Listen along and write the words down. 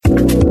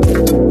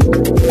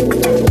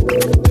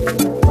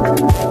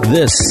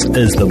This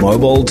is the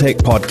Mobile Tech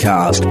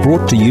Podcast,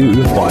 brought to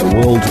you by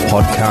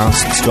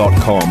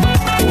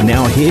worldpodcasts.com.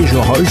 Now here's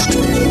your host,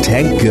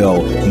 Tech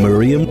Girl,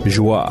 Miriam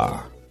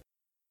Joie.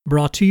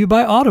 Brought to you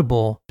by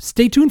Audible.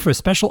 Stay tuned for a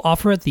special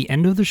offer at the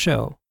end of the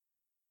show.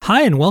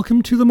 Hi, and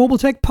welcome to the Mobile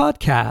Tech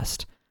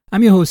Podcast.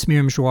 I'm your host,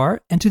 Miriam Joie,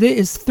 and today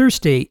is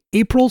Thursday,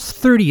 April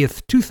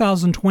 30th,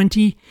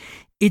 2020.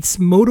 It's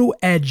Moto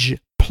Edge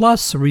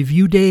Plus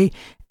Review Day,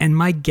 and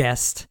my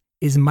guest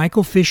is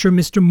Michael Fisher,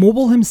 Mr.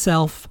 Mobile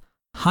himself.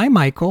 Hi,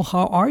 Michael.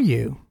 How are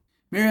you?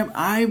 Miriam,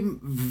 I'm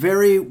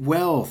very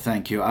well,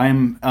 thank you.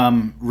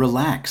 I'm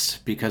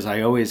relaxed because I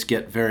always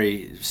get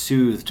very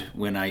soothed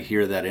when I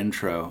hear that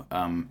intro.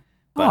 But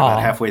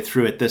about halfway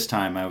through it this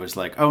time, I was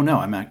like, "Oh no,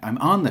 I'm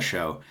on the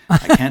show. I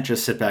can't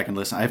just sit back and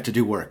listen. I have to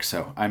do work."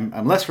 So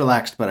I'm less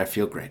relaxed, but I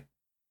feel great.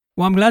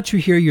 Well, I'm glad to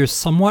hear you're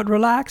somewhat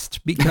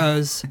relaxed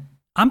because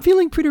I'm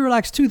feeling pretty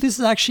relaxed too. This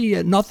is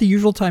actually not the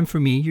usual time for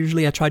me.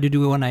 Usually, I try to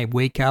do it when I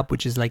wake up,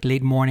 which is like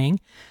late morning,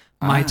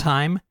 my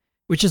time.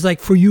 Which is like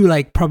for you,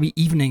 like probably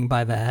evening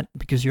by that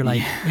because you're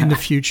like in the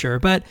future.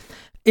 But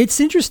it's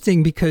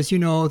interesting because, you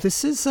know,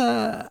 this is,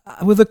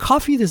 with a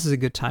coffee, this is a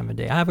good time of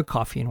day. I have a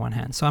coffee in one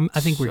hand, so I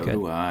think we're good. So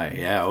do I.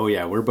 Yeah. Oh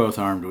yeah. We're both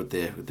armed with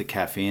the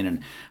caffeine,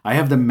 and I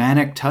have the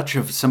manic touch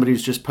of somebody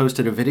who's just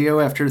posted a video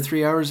after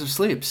 3 hours of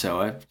sleep.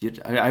 So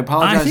I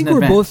apologize. I think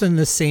we're both in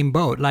the same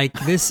boat. Like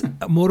this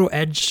Moto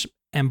Edge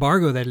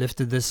embargo that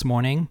lifted this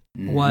morning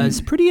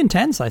was pretty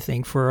intense, I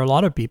think, for a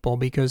lot of people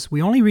because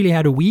we only really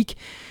had a week,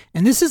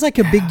 and this is like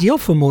a big deal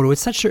for Moto.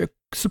 It's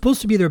supposed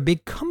to be their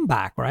big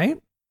comeback,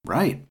 right?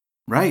 Right,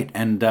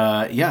 and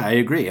yeah, I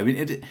agree. I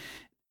mean,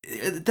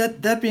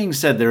 that being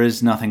said, there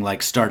is nothing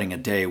like starting a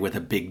day with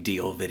a big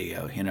deal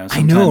video. You know,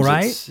 I know,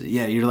 right?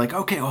 Yeah, you're like,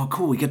 okay, oh,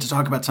 cool, we get to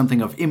talk about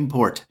something of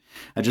import.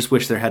 I just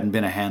wish there hadn't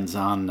been a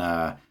hands-on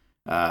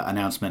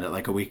announcement at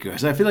like a week ago,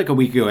 because I feel like a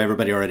week ago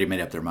everybody already made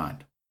up their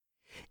mind.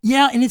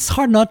 Yeah, and it's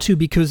hard not to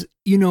because,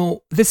 you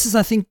know, this is,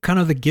 I think, kind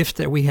of the gift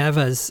that we have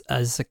as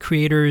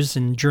creators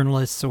and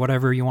journalists or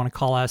whatever you want to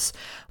call us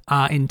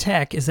in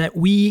tech is that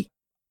we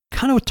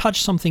kind of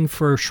touch something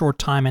for a short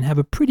time and have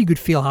a pretty good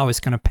feel how it's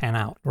going to pan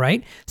out,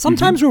 right?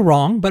 Sometimes we're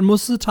wrong, but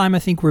most of the time I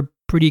think we're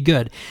pretty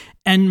good.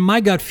 And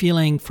my gut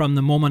feeling from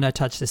the moment I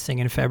touched this thing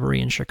in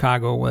February in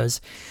Chicago was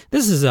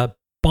this is a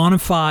bona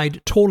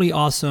fide, totally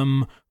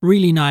awesome,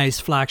 really nice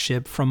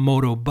flagship from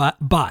Moto,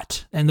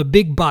 but, and the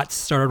big buts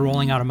started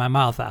rolling out of my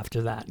mouth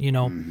after that, you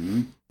know.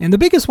 And the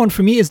biggest one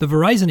for me is the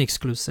Verizon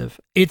exclusive.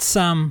 It's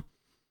kind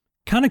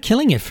of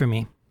killing it for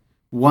me.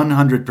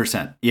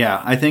 100%.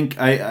 Yeah, I think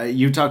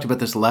you talked about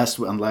this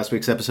on last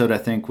week's episode, I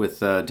think, with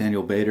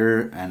Daniel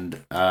Bader,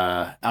 and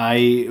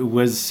I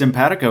was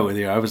simpatico with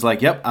you. I was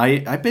like, yep,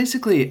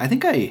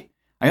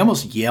 I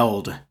almost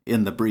yelled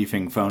in the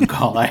briefing phone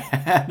call I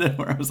had,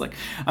 where I was like,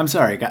 "I'm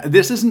sorry, guys.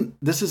 This is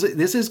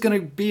going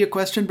to be a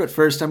question, but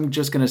first I'm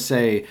just going to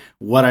say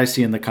what I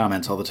see in the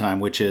comments all the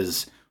time, which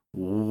is,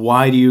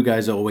 why do you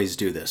guys always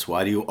do this?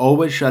 Why do you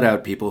always shut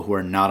out people who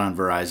are not on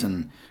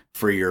Verizon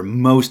for your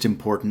most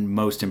important,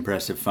 most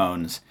impressive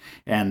phones?"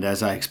 And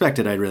as I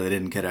expected, I really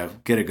didn't get a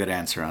good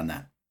answer on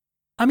that.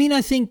 I mean,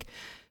 I think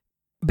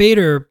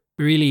Bader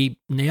really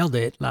nailed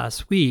it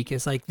last week.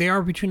 It's like they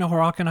are between a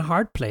rock and a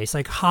hard place.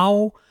 Like,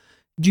 how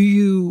do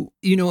you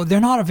know, they're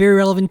not a very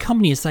relevant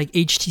company. It's like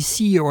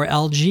HTC or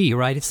LG,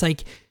 right? It's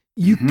like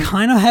you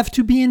kind of have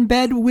to be in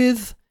bed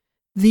with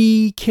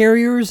the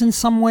carriers in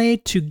some way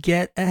to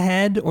get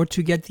ahead or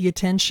to get the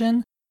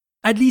attention.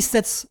 At least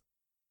that's,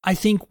 I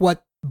think,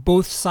 what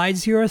both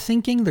sides here are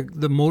thinking,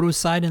 the Moto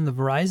side and the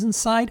Verizon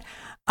side.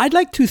 I'd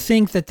like to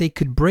think that they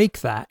could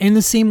break that in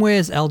the same way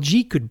as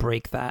LG could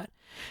break that.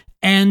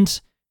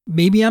 And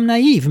maybe I'm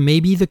naive.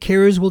 Maybe the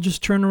carriers will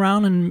just turn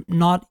around and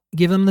not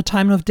give them the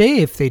time of day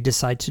if they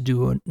decide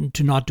to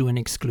not do an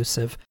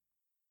exclusive.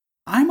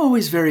 I'm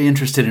always very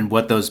interested in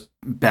what those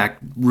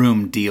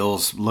backroom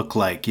deals look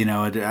like. You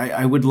know,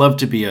 I would love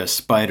to be a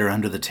spider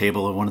under the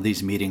table at one of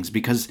these meetings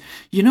because,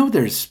 you know,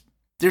 there's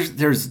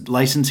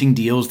licensing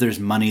deals, there's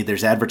money,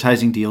 there's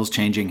advertising deals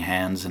changing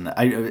hands, and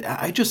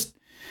I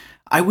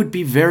would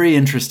be very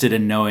interested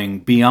in knowing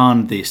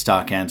beyond the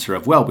stock answer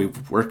of, well,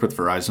 we've worked with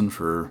Verizon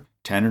for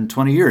 10 and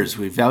 20 years.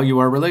 We value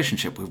our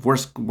relationship. We've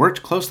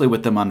worked closely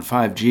with them on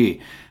 5G.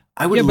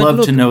 I would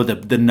love to know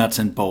the nuts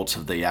and bolts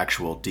of the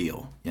actual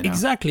deal. You know?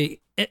 Exactly.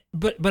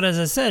 But as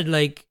I said,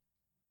 like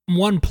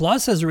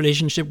OnePlus has a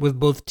relationship with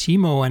both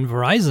T-Mo and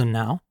Verizon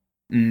now.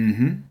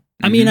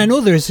 I mean, I know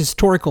there's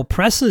historical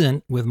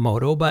precedent with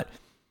Moto, but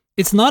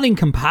it's not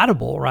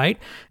incompatible, right?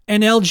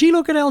 And LG,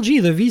 look at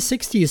LG. The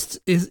V60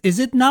 is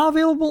it now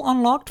available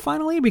unlocked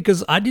finally?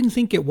 Because I didn't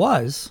think it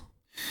was.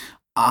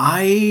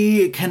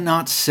 I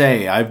cannot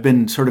say. I've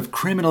been sort of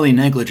criminally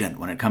negligent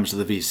when it comes to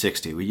the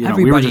V60.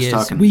 Everybody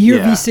is. We hear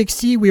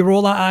V60, we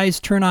roll our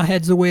eyes, turn our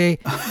heads away,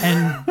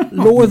 and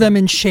lower them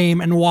in shame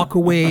and walk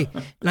away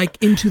like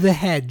into the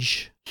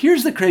hedge.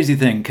 Here's the crazy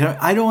thing.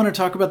 I don't want to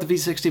talk about the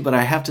V60, but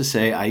I have to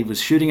say I was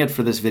shooting it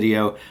for this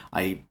video.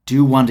 I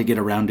do want to get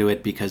around to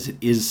it because it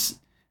is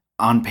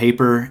on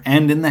paper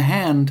and in the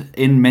hand,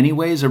 in many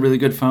ways, a really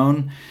good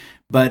phone.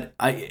 But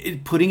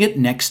putting it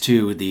next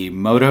to the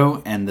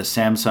Moto and the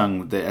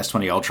Samsung, the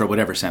S20 Ultra,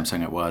 whatever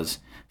Samsung it was,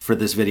 for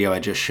this video I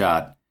just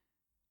shot,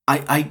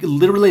 I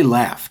literally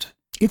laughed.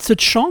 It's a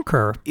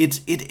chunker.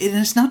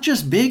 It's not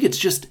just big. It's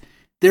just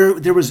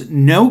there was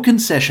no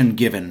concession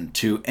given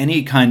to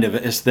any kind of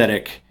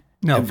aesthetic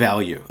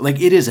value. Like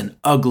it is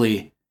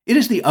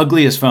the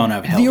ugliest phone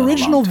I've held. The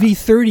original in a long time.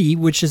 V30,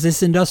 which is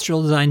this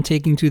industrial design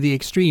taken to the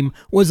extreme,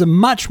 was a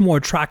much more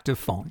attractive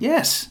phone.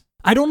 Yes.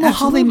 I don't know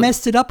Absolutely. how they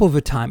messed it up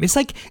over time. It's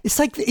like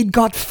it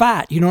got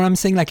fat. You know what I'm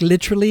saying? Like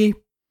literally.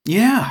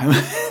 Yeah.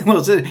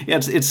 Well,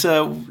 it's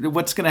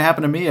what's going to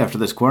happen to me after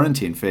this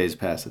quarantine phase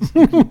passes?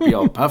 Be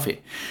all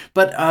puffy.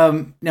 But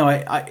no,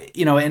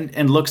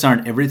 and looks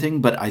aren't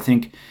everything. But I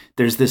think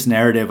there's this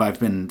narrative I've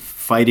been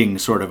fighting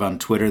sort of on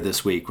Twitter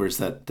this week, where is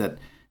that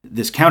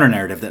this counter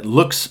narrative that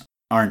looks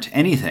aren't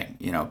anything.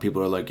 You know,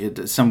 people are like,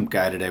 some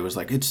guy today was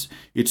like, it's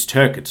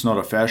tech, it's not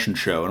a fashion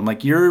show. And I'm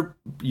like, you're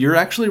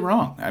actually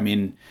wrong. I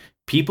mean,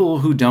 people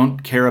who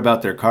don't care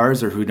about their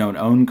cars or who don't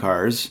own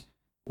cars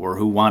or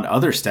who want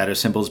other status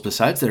symbols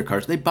besides their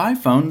cars, they buy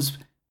phones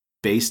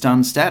based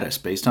on status,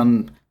 based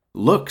on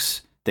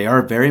looks. They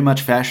are very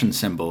much fashion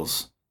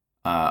symbols,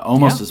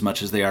 almost as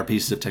much as they are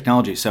pieces of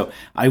technology. So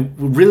I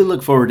really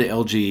look forward to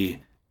LG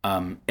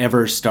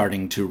ever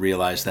starting to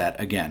realize that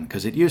again,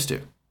 because it used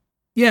to.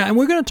 Yeah, and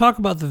we're going to talk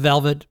about the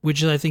Velvet,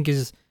 which I think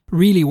is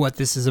really what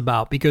this is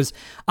about, because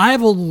I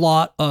have a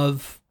lot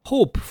of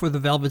hope for the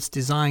Velvet's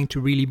design to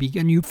really be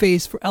a new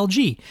phase for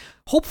LG.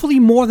 Hopefully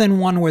more than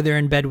one where they're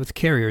in bed with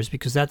carriers,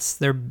 because that's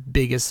their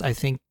biggest, I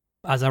think,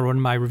 as I wrote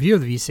in my review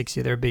of the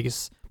V60, their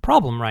biggest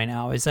problem right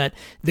now is that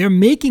they're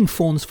making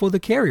phones for the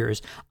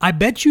carriers. I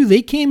bet you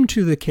they came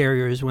to the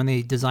carriers when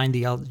they designed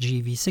the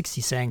LG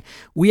V60 saying,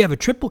 we have a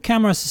triple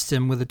camera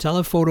system with a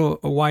telephoto,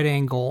 a wide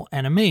angle,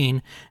 and a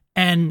main,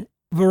 and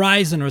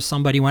Verizon or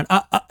somebody went,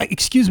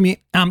 excuse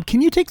me,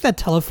 can you take that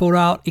telephoto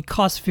out? It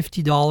costs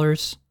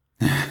 $50.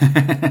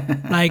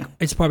 Like,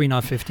 it's probably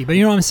not 50, but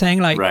you know what I'm saying?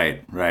 Like,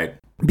 right.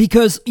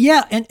 Because,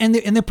 yeah, and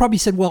they probably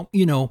said, well,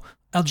 you know,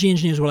 LG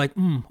engineers were like,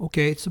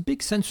 okay, it's a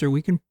big sensor.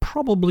 We can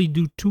probably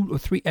do 2 or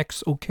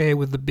 3x okay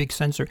with the big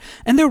sensor.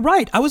 And they're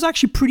right. I was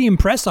actually pretty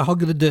impressed at how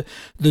good the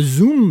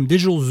zoom,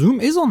 digital zoom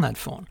is on that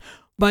phone.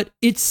 But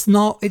it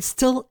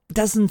still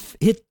doesn't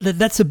hit,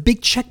 that's a big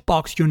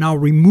checkbox you're now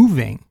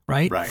removing,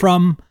 right?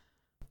 From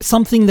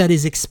something that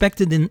is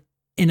expected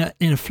in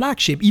a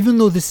flagship, even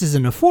though this is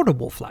an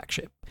affordable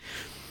flagship.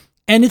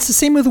 And it's the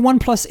same with the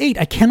OnePlus 8.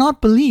 I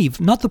cannot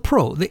believe, not the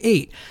Pro, the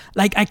 8.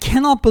 Like, I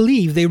cannot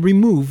believe they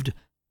removed,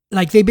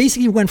 like, they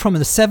basically went from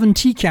the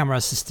 7T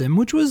camera system,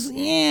 which was,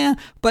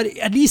 but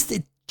at least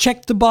it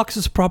checked the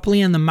boxes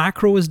properly and the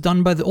macro is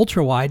done by the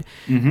ultra-wide,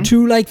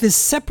 to like this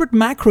separate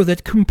macro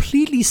that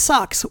completely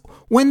sucks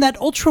when that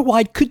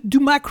ultra-wide could do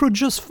macro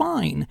just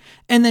fine.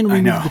 And then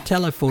remove the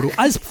telephoto.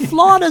 As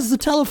flawed as the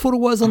telephoto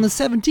was on the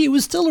 7T, it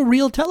was still a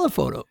real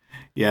telephoto.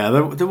 Yeah,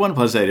 the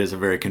OnePlus 8 is a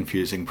very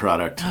confusing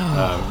product.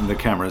 The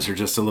cameras are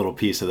just a little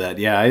piece of that.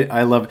 Yeah,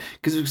 I love,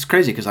 because it's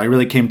crazy, because I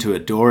really came to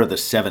adore the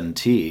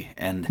 7T.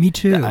 And me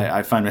too.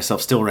 I find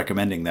myself still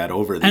recommending that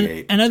over the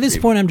 8. And at this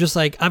point, I'm just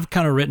like, I've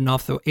kind of written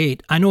off the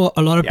 8. I know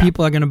a lot of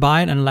people are going to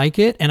buy it and like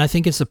it, and I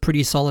think it's a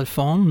pretty solid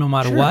phone no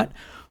matter what.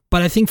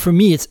 But I think for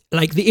me, it's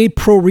like the 8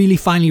 Pro really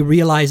finally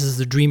realizes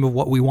the dream of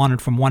what we wanted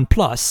from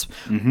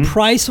OnePlus.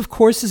 Price, of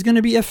course, is going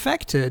to be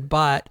affected,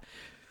 but...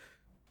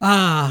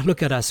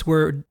 look at us.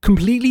 We're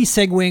completely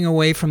segueing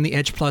away from the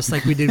Edge Plus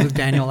like we did with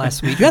Daniel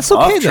last week. That's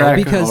okay, though,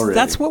 because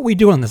that's what we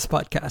do on this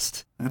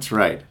podcast. That's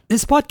right.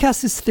 This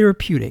podcast is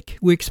therapeutic.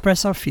 We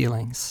express our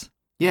feelings.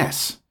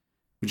 Yes.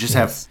 We just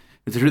have,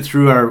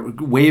 through our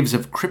waves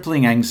of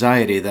crippling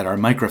anxiety, that our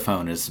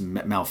microphone is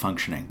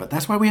malfunctioning. But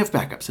that's why we have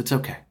backups. It's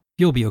okay.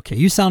 You'll be okay.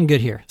 You sound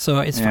good here, so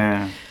it's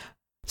fine.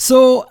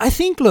 So I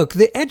think, look,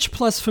 the Edge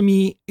Plus for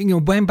me,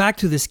 going back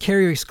to this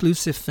carrier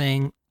exclusive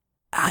thing,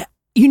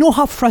 you know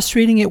how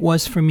frustrating it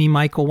was for me,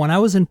 Michael, when I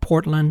was in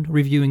Portland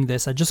reviewing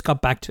this. I just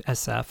got back to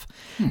SF.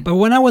 But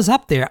when I was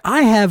up there,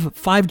 I have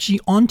 5G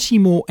on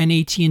T-Mo and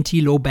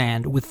AT&T low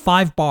band with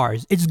 5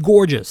 bars. It's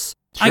gorgeous.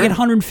 I get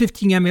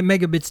 150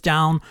 megabits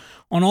down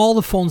on all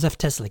the phones I've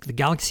tested, like the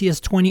Galaxy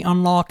S20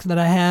 unlocked that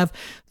I have,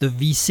 the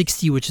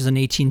V60, which is an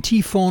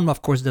AT&T phone.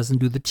 Of course, it doesn't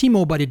do the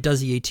T-Mo, but it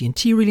does the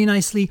AT&T really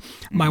nicely.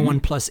 My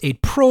OnePlus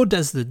 8 Pro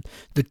does the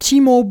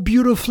T-Mo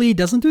beautifully.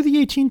 Doesn't do the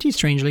AT&T,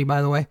 strangely,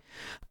 by the way.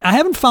 I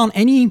haven't found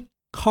any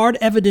hard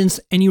evidence,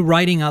 any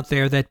writing out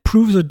there that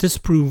proves or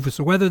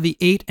disproves whether the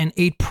 8 and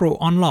 8 Pro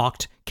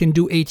unlocked can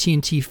do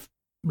AT&T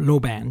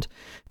low band,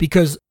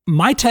 because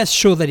my tests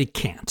show that it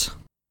can't.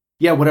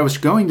 Yeah, what I was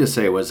going to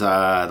say was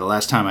the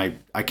last time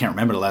I can't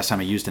remember the last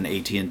time I used an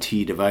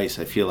AT&T device.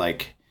 I feel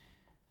like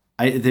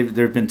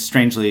they've been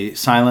strangely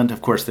silent.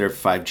 Of course, their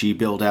 5G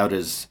build out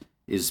is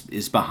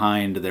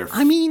behind their.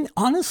 I mean,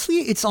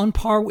 honestly, it's on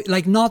par with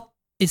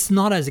it's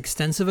not as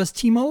extensive as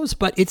T-Mo's,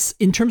 but it's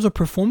in terms of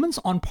performance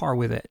on par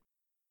with it.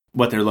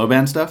 What, their low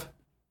band stuff?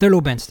 Their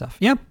low band stuff.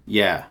 Yeah.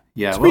 Yeah.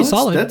 It's pretty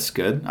solid. That's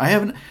good. I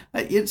haven't.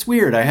 It's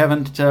weird. I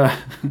haven't.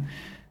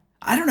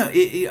 I don't know.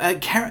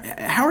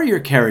 How are your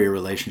carrier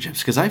relationships?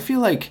 Because I feel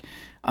like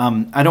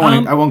I don't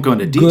want to. I won't go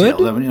into detail.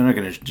 Good. I'm not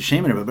going to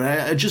shame it,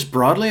 but just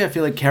broadly, I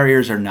feel like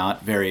carriers are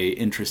not very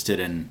interested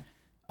in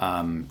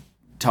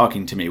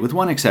talking to me, with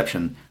one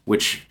exception,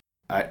 which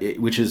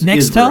is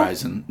Nextel?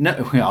 Verizon.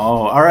 No,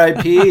 oh,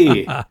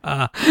 R.I.P.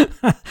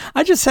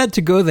 I just had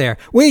to go there.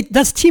 Wait,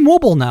 that's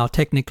T-Mobile now,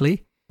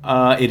 technically.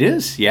 It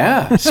is,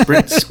 yeah.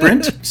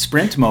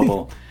 Sprint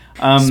Mobile.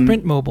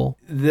 Sprint Mobile.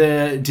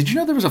 Did you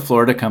know there was a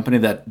Florida company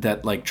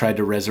that like tried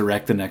to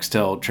resurrect the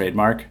Nextel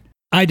trademark?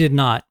 I did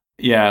not.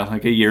 Yeah,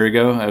 like a year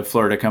ago, a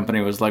Florida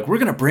company was like, "We're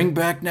going to bring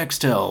back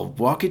Nextel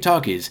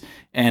walkie-talkies,"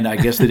 and I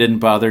guess they didn't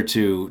bother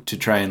to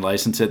try and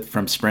license it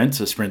from Sprint,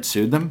 so Sprint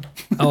sued them.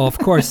 Oh, of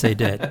course they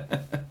did.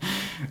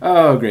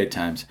 Oh, great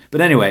times!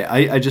 But anyway,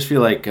 I just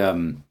feel like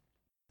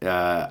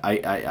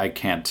I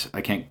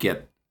can't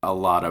get a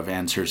lot of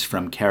answers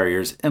from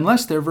carriers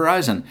unless they're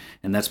Verizon,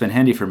 and that's been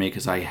handy for me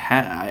because I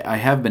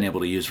have been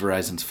able to use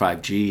Verizon's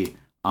 5G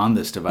on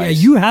this device. Yeah,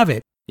 you have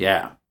it.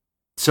 Yeah.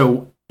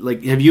 So,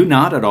 like, have you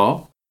not at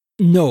all?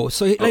 No.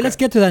 So let's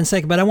get to that in a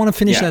second, but I want to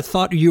finish Yeah. that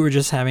thought you were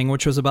just having,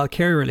 which was about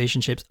carrier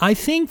relationships. I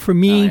think for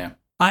me,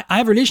 I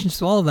have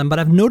relationships with all of them, but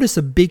I've noticed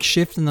a big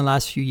shift in the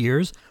last few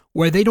years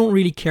where they don't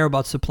really care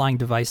about supplying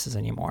devices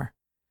anymore.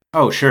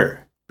 Oh,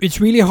 sure.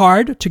 It's really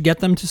hard to get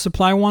them to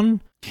supply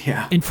one.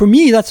 Yeah. And for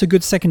me, that's a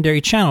good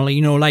secondary channel.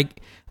 You know,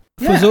 like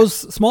for those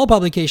small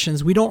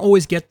publications, we don't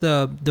always get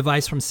the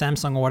device from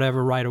Samsung or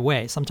whatever right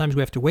away. Sometimes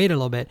we have to wait a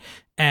little bit.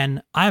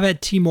 And I've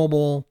had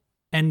T-Mobile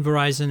and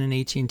Verizon and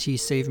AT&T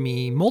save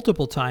me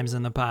multiple times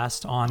in the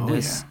past on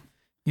this,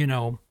 you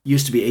know.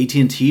 Used to be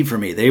AT&T for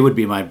me. They would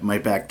be my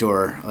back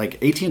door.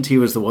 Like, AT&T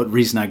was the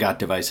reason I got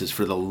devices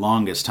for the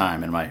longest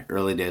time in my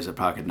early days at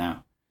Pocket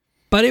Now.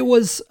 But it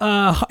was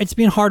it's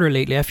been harder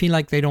lately. I feel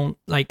like they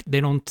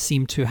don't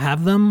seem to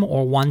have them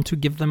or want to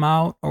give them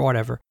out or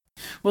whatever.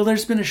 Well,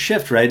 there's been a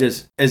shift, right?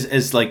 As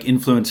like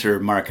influencer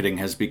marketing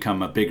has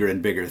become a bigger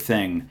and bigger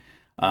thing.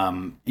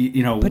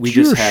 You know, but we you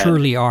just had.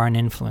 surely are an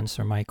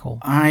influencer, Michael.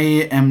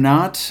 I am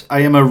not.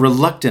 I am a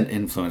reluctant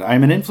influencer.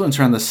 I'm an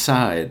influencer on the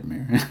side.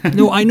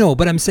 No, I know,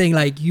 but I'm saying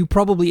like you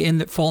probably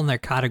fall in their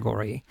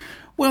category.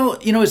 Well,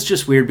 you know, it's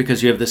just weird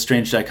because you have this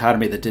strange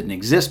dichotomy that didn't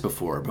exist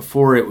before.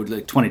 Before it was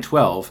like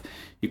 2012,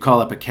 you call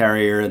up a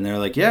carrier and they're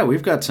like, "Yeah,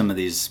 we've got some of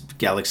these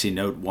Galaxy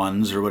Note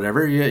 1s or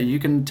whatever. Yeah, you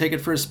can take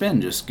it for a spin.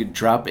 Just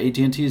drop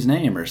AT&T's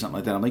name or something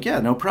like that." I'm like, "Yeah,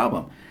 no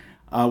problem."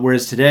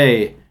 Whereas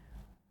today,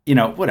 you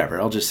know, whatever,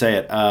 I'll just say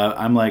it.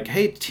 I'm like,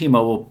 "Hey,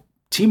 T-Mobile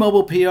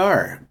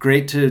PR,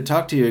 great to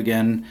talk to you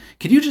again.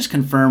 Can you just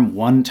confirm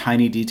one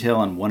tiny detail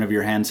on one of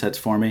your handsets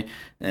for me?"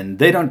 And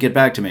they don't get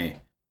back to me.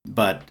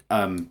 But,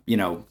 you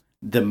know,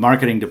 the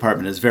marketing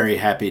department is very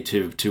happy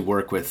to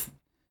work with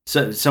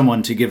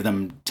someone to give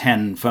them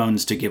 10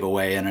 phones to give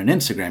away and an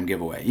Instagram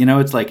giveaway. You know,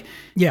 it's like,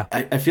 yeah,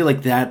 I feel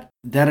like that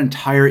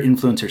entire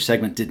influencer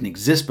segment didn't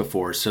exist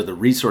before, so the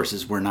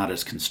resources were not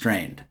as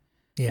constrained.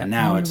 Yeah, and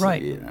now it's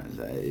right. You know,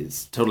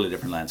 it's totally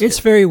different landscape. It's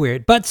very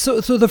weird. But so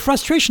the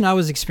frustration I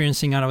was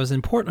experiencing when I was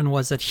in Portland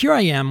was that here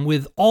I am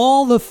with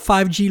all the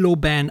 5G low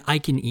band I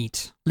can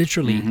eat.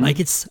 Literally. Mm-hmm. Like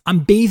I'm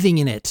bathing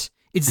in it.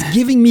 It's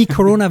giving me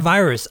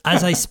coronavirus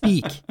as I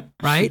speak,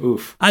 right?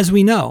 Oof. As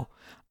we know.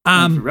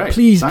 Right.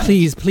 Please,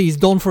 Science. please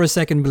don't for a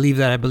second believe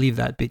that I believe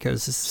that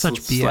because it's such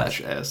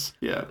BS. /S.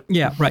 Yeah.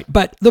 Yeah, right.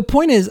 But the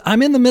point is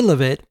I'm in the middle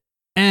of it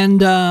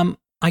and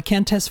I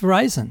can't test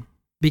Verizon.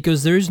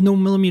 Because there is no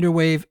millimeter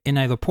wave in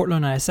either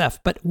Portland or SF.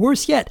 But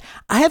worse yet,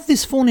 I have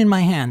this phone in my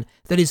hand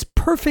that is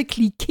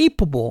perfectly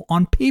capable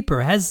on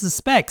paper, has the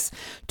specs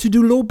to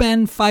do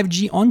low-band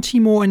 5G on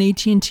T-Mobile and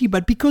AT&T.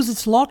 But because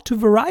it's locked to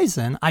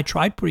Verizon, I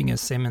tried putting a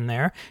SIM in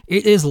there.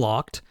 It is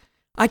locked.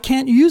 I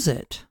can't use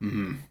it.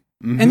 Mm-hmm.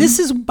 Mm-hmm. And this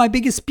is my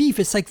biggest beef.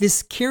 It's like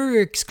this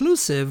carrier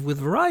exclusive with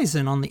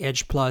Verizon on the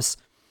Edge Plus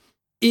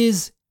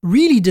is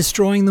really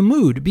destroying the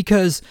mood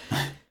because...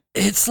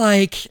 It's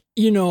like,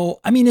 you know,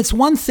 I mean, it's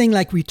one thing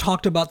like we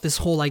talked about this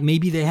whole, like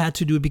maybe they had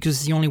to do it because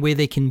it's the only way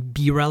they can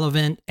be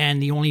relevant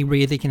and the only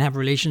way they can have a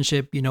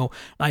relationship, you know,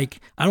 like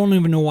I don't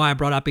even know why I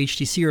brought up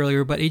HTC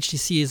earlier, but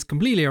HTC is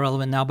completely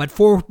irrelevant now. But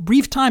for a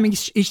brief time,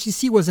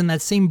 HTC was in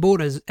that same boat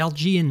as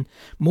LG and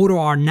Moto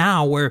are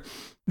now, where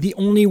the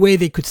only way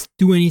they could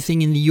do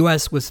anything in the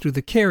US was through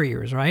the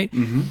carriers, right?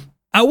 Mm-hmm.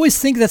 I always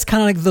think that's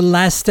kind of like the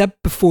last step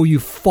before you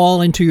fall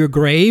into your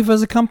grave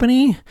as a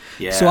company.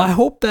 Yeah. So I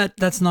hope that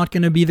that's not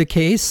going to be the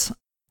case.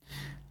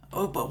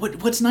 Oh, but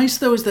what's nice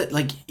though is that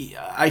like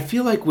I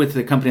feel like with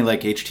a company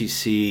like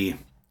HTC,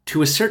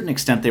 to a certain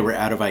extent, they were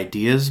out of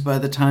ideas by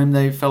the time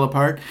they fell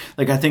apart.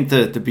 Like I think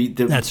the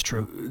that's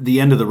true. The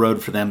end of the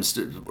road for them,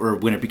 or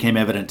when it became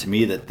evident to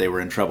me that they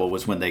were in trouble,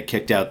 was when they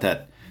kicked out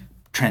that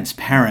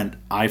transparent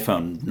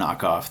iPhone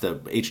knockoff, the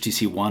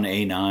HTC One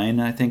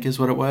A9, I think is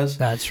what it was.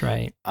 That's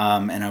right.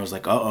 And I was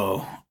like,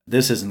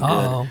 this isn't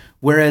good.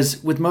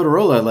 Whereas with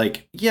Motorola,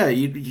 like, yeah,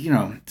 you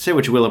know, say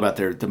what you will about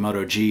the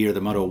Moto G or the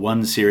Moto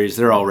 1 series,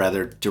 they're all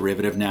rather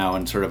derivative now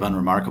and sort of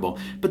unremarkable.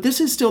 But this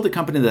is still the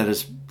company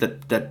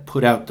that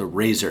put out the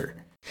Razr.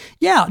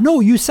 Yeah, no,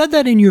 you said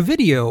that in your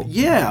video.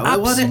 Yeah,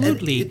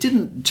 absolutely. Well, it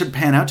didn't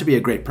pan out to be a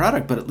great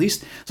product, but at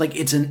least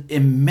it's an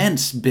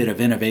immense bit of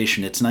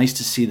innovation. It's nice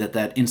to see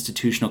that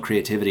institutional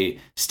creativity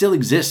still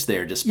exists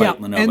there,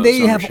 despite Lenovo's and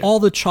they ownership. have all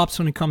the chops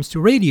when it comes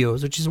to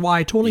radios, which is why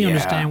I totally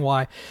understand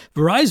why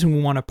Verizon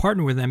would want to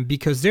partner with them,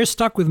 because they're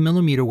stuck with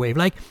millimeter wave.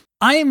 Like,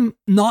 I'm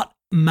not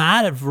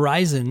mad at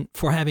Verizon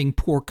for having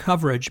poor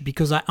coverage,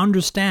 because I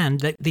understand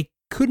that they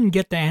couldn't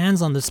get their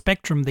hands on the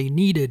spectrum they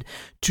needed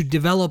to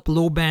develop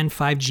low-band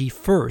 5G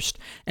first.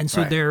 And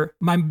so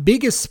my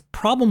biggest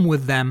problem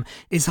with them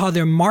is how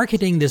they're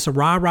marketing this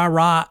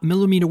rah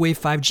millimeter wave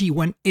 5G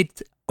when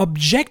it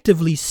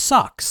objectively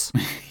sucks.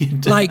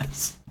 Like,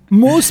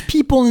 most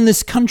people in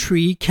this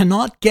country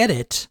cannot get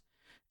it.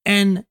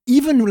 And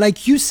even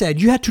like you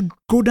said, you had to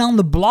go down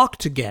the block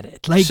to get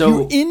it. Like,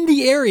 you're in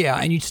the area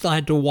and you still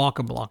had to walk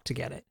a block to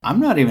get it. I'm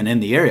not even in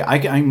the area.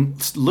 I'm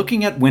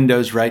looking at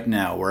windows right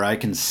now where I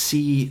can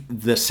see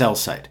the cell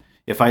site.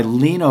 If I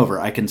lean over,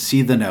 I can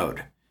see the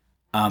node.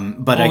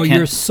 But I can't.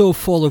 You're so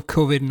full of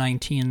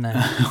COVID-19 then.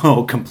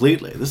 Oh,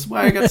 completely. This is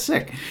why I got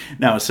sick.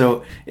 No,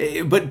 so,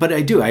 but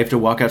I do. I have to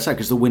walk outside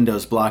because the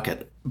windows block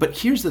it. But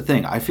here's the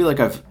thing. I feel like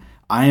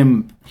I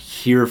am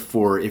here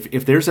for,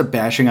 if there's a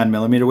bashing on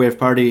millimeter wave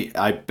party,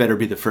 I better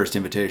be the first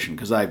invitation,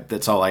 because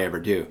that's all I ever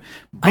do.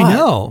 But I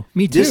know,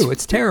 me too.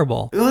 It's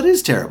terrible. Well, it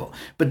is terrible.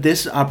 But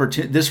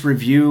this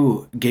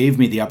review gave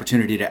me the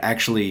opportunity to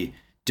actually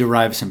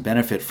derive some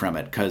benefit from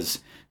it, because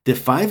the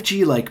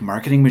 5G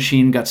marketing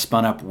machine got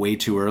spun up way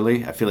too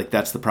early. I feel like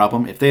that's the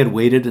problem. If they had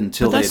waited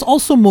until, but that's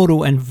also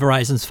Moto and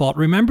Verizon's fault.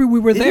 Remember,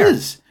 we were there. It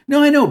is.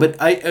 No, I know, but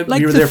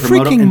we were the there for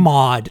freaking Moto,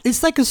 mod.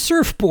 It's like a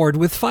surfboard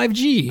with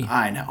 5G.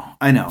 I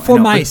know. For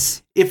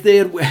mice. If they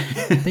had,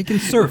 they can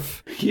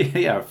surf.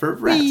 Yeah, for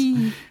rats.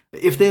 Whee!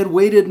 If they had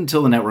waited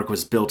until the network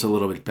was built a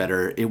little bit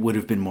better, it would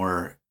have been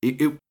more.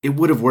 It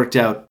would have worked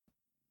out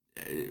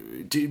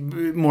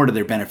more to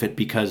their benefit,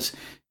 because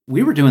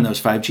we were doing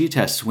those 5G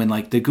tests when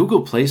the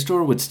Google Play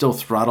Store would still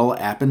throttle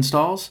app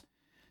installs.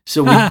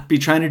 So we'd be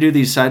trying to do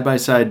these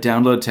side-by-side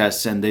download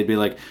tests, and they'd be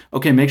like,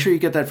 okay, make sure you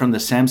get that from the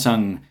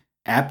Samsung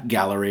app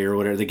gallery or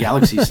whatever, the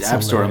Galaxy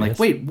app store. I'm like,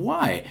 wait,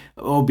 why?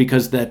 Oh,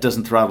 because that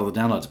doesn't throttle the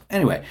downloads.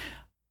 Anyway,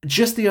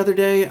 just the other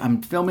day,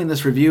 I'm filming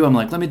this review. I'm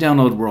like, let me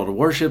download World of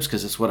Warships,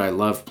 because it's what I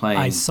love playing.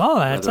 I saw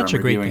that. It's such a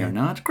great game. Or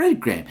not. Great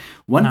game.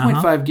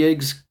 1.5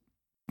 gigs,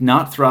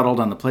 not throttled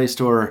on the Play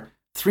Store,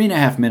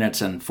 3.5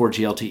 minutes on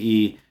 4G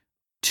LTE,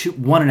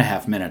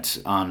 1.5 minutes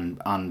on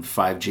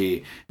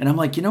 5G. And I'm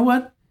like, you know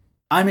what?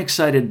 I'm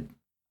excited.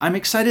 I'm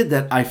excited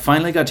that I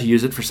finally got to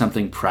use it for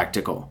something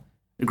practical.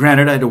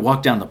 Granted, I had to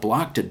walk down the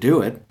block to do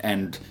it,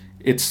 and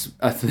it's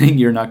a thing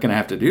you're not going to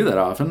have to do that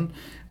often.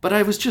 But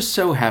I was just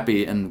so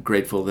happy and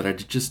grateful that I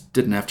just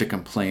didn't have to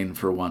complain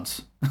for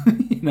once.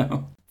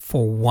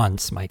 For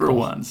once, Michael.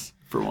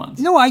 For once.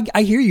 No,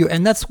 I hear you.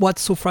 And that's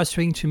what's so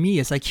frustrating to me.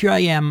 It's like, here I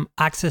am,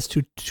 access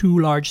to 2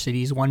 large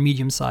cities, 1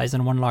 medium size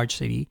and 1 large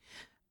city,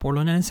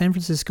 Portland and San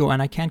Francisco,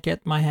 and I can't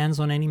get my hands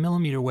on any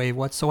millimeter wave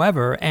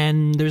whatsoever,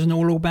 and there's no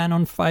low band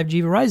on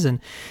 5G Verizon.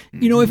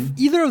 If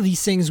either of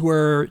these things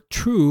were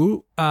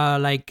true,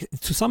 to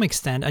some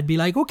extent, I'd be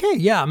like, okay,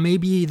 yeah,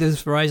 maybe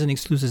this Verizon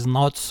exclusive is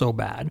not so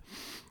bad.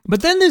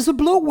 But then there's the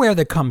bloatware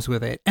that comes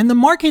with it, and the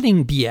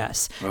marketing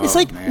BS. It's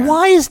like, man,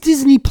 why is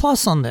Disney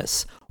Plus on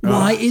this?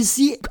 Why is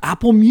the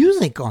Apple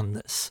Music on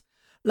this?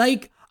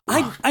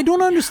 I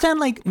don't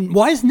understand,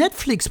 why is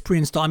Netflix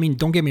pre-installed? I mean,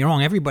 don't get me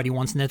wrong, everybody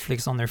wants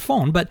Netflix on their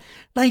phone, but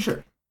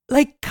sure.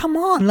 Come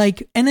on,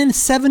 and then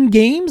 7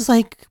 games,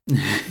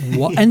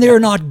 what? And they're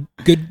not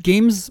good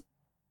games,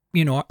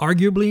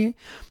 arguably.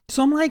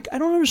 So I'm like, I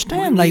don't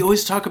understand. We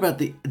always talk about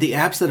the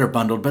apps that are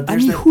bundled, but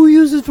there's who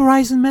uses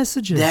Verizon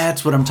messages?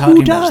 That's what I'm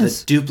talking about.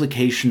 Is the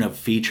duplication of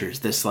features.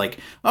 This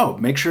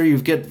make sure you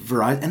get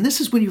Verizon. And this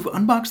is when you've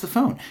unboxed the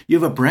phone. You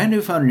have a brand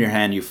new phone in your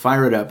hand, you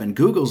fire it up, and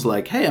Google's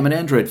like, hey, I'm an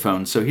Android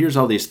phone, so here's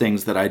all these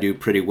things that I do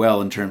pretty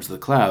well in terms of the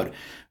cloud.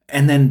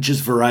 And then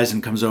just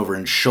Verizon comes over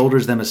and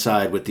shoulders them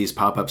aside with these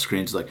pop-up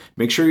screens like,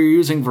 make sure you're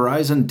using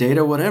Verizon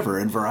data whatever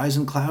and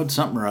Verizon cloud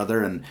something or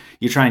other. And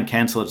you try and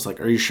cancel it. It's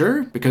like, are you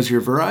sure? Because your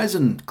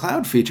Verizon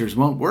cloud features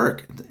won't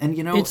work. And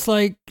it's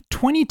like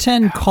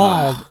 2010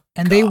 called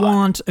and they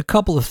want a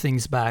couple of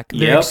things back.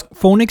 Their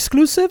phone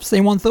exclusives,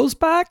 they want those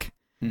back.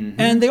 Mm-hmm.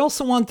 And they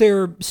also want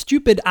their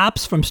stupid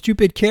apps from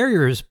stupid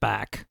carriers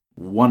back.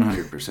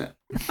 100%.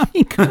 I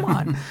mean, come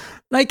on.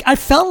 I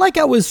felt like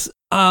I was...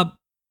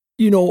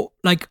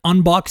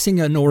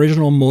 unboxing an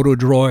original Moto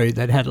Droid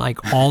that had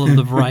all of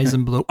the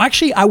Verizon bloat.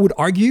 Actually, I would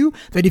argue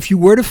that if you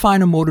were to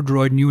find a Moto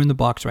Droid new in the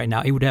box right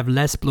now, it would have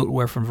less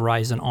bloatware from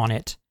Verizon on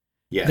it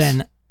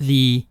than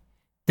the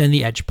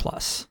Edge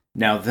Plus.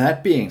 Now,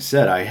 that being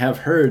said, I have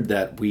heard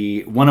that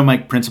one of my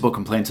principal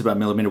complaints about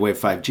millimeter wave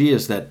 5G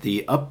is that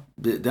the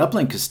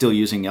uplink is still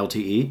using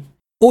LTE.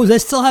 Oh, they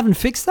still haven't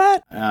fixed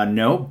that?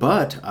 No,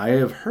 but I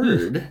have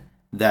heard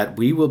that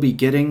we will be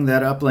getting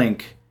that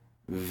uplink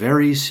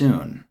very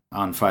soon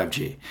on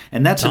 5G.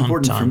 And that's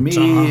important for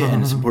me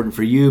and it's important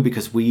for you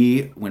because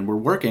when we're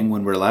working,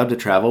 when we're allowed to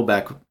travel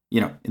back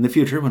in the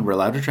future when we're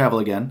allowed to travel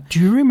again. Do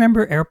you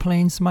remember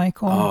airplanes,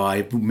 Michael? Oh,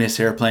 I miss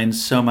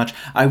airplanes so much.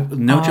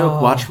 No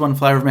joke, watched one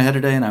fly over my head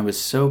today, and I was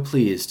so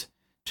pleased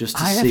just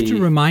to see. I have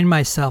to remind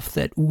myself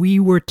that we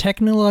were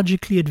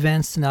technologically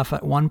advanced enough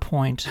at one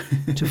point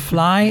to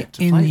fly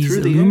in these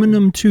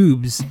aluminum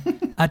tubes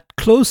at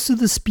close to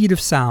the speed of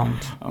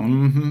sound.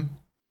 Mm-hmm.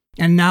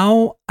 And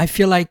now I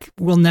feel like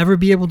we'll never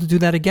be able to do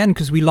that again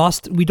because we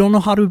don't know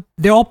how to,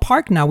 they're all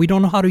parked now. We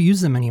don't know how to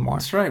use them anymore.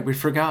 That's right. We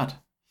forgot.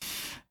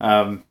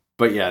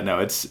 But yeah, no,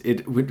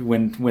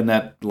 when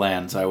that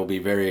lands, I will be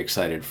very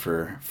excited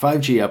for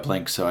 5G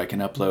uplink so I can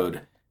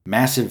upload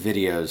massive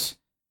videos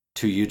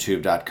to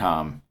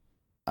youtube.com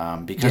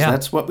because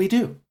that's what we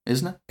do,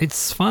 isn't it?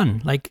 It's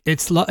fun. Like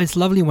it's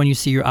lovely when you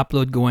see your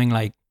upload going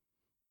like,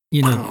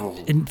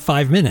 in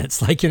 5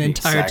 minutes, like an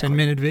entire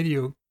 10-minute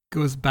video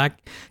goes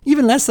back,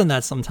 even less than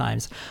that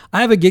sometimes.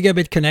 I have a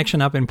gigabit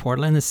connection up in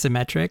Portland. It's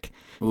symmetric.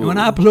 And when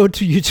I upload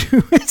to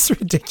YouTube, it's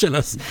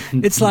ridiculous.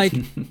 It's like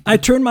I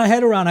turn my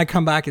head around, I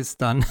come back, it's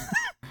done.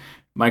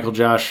 Michael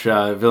Josh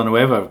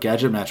Villanueva of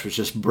Gadget Match was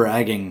just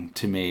bragging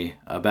to me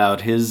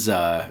about his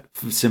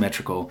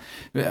symmetrical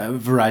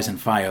Verizon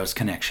Fios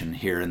connection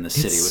here in the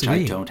city, which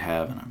I don't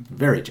have, and I'm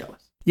very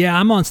jealous. Yeah,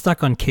 I'm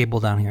stuck on cable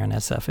down here in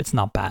SF. It's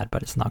not bad,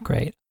 but it's not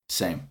great.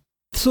 Same.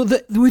 So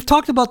we've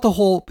talked about the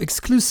whole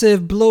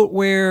exclusive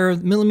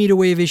bloatware, millimeter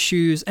wave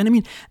issues, and I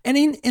mean,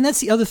 and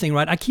that's the other thing,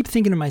 right? I keep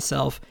thinking to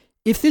myself,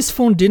 if this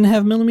phone didn't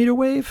have millimeter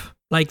wave,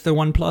 like the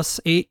OnePlus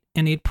 8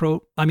 and 8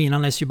 Pro, I mean,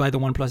 unless you buy the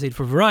OnePlus 8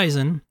 for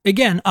Verizon,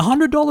 again,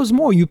 $100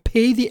 more. You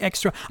pay the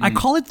extra. I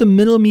call it the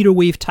millimeter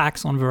wave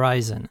tax on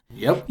Verizon.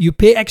 Yep. You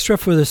pay extra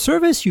for the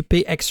service. You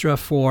pay extra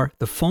for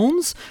the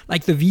phones.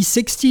 Like the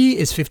V60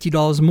 is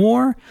 $50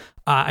 more.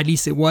 At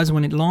least it was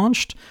when it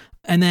launched.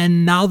 And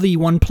then now the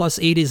OnePlus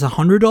 8 is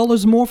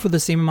 $100 more for the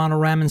same amount of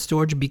RAM and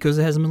storage because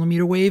it has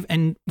millimeter wave.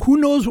 And who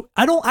knows?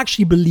 I don't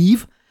actually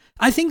believe.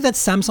 I think that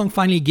Samsung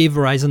finally gave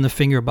Verizon the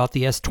finger about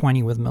the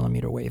S20 with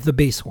millimeter wave, the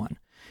base one,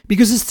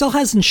 because it still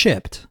hasn't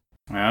shipped.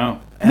 Oh,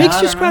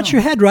 makes you scratch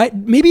your head, right?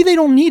 Maybe they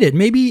don't need it.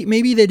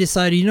 Maybe they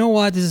decided, you know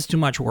what, this is too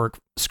much work.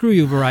 Screw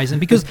you, Verizon.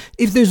 Because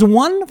if there's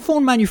one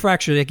phone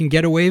manufacturer that can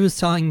get away with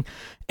telling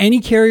any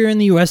carrier in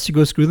the US to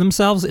go screw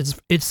themselves, it's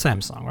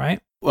Samsung,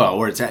 right? Well,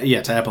 or it's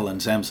Apple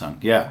and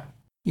Samsung, yeah.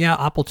 Yeah,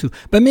 Apple too.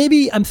 But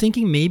maybe I'm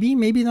thinking maybe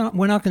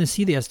we're not going to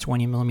see the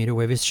S20 millimeter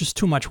wave. It's just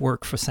too much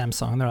work for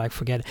Samsung. They're like,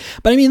 forget it.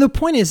 But I mean, the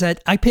point is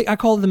that I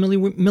call it the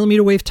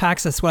millimeter wave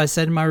tax. That's what I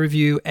said in my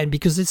review, and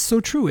because it's so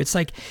true. It's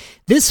like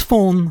this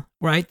phone,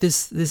 right?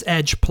 This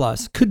Edge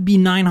Plus could be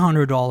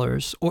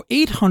 $900 or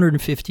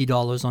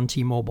 $850 on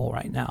T-Mobile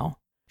right now.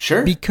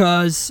 Sure.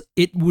 Because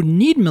it would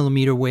need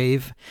millimeter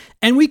wave,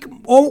 and we could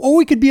be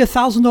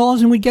 $1,000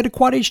 and we'd get a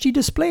Quad HD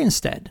display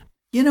instead.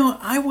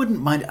 I wouldn't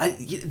mind.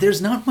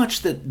 There's not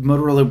much that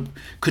Motorola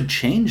could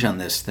change on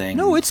this thing.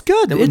 No, it's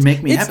good. That would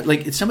make me happy.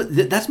 Like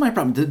that's my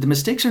problem. The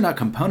mistakes are not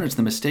components.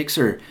 The mistakes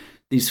are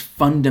these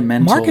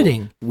fundamental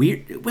marketing.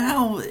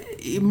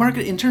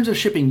 Market in terms of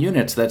shipping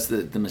units. That's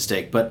the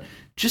mistake. But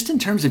just in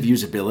terms of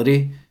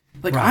usability,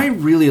 right. I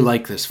really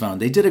like this phone.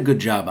 They did a good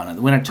job on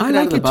it. When I took it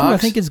out of the box, too. I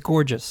think it's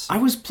gorgeous. I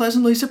was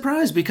pleasantly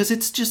surprised because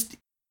it's just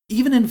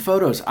even in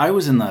photos. I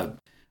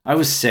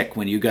was sick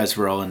when you guys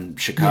were all in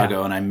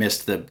Chicago and I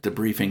missed the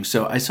briefing.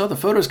 So I saw the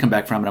photos come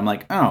back from it. I'm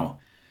like, oh,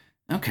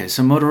 okay.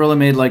 So Motorola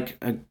made like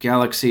a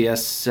Galaxy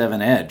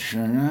S7 Edge.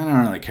 I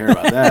don't really care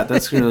about that.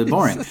 That's really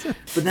boring.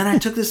 But then I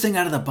took this thing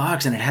out of the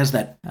box and it has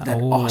that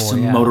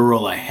awesome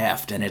Motorola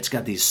heft and it's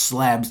got these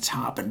slabs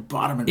top and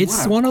bottom. And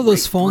it's one of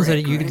those phones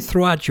that you can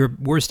throw at your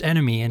worst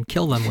enemy and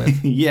kill them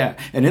with. Yeah.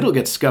 And it'll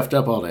get scuffed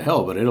up all to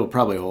hell, but it'll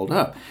probably hold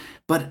up.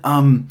 But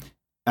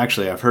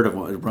actually, I've heard of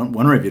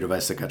one review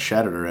device that got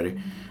shattered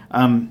already.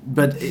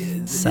 But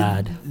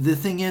sad. The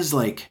thing is,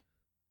 like,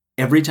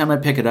 every time I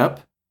pick it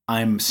up,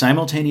 I'm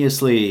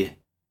simultaneously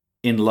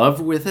in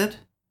love with it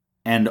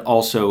and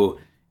also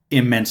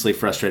immensely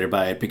frustrated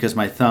by it because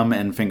my thumb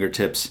and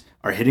fingertips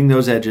are hitting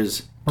those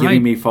edges,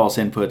 giving me false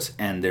inputs,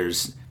 and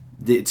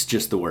it's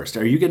just the worst.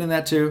 Are you getting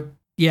that too?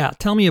 Yeah.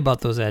 Tell me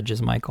about those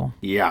edges, Michael.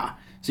 Yeah.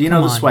 So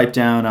the swipe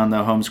down on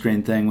the home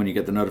screen thing when you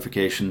get the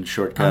notification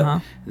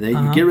shortcut.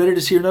 You get ready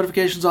to see your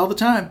notifications all the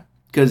time.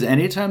 Because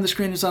anytime the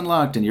screen is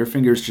unlocked and your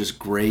fingers just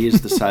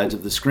graze the sides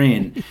of the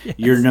screen,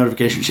 your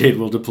notification shade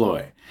will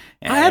deploy.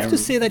 And I have to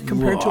say that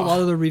compared to a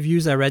lot of the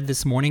reviews I read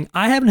this morning,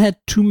 I haven't had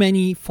too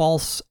many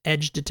false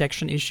edge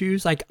detection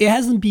issues. Like it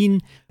hasn't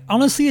been,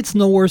 honestly, it's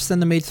no worse than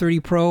the Mate 30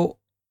 Pro,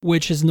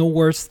 which is no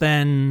worse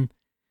than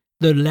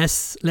the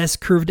less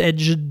curved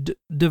edged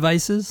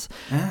devices.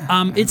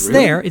 It's really?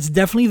 There. It's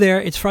definitely there.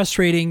 It's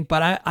frustrating,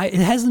 but it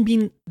hasn't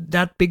been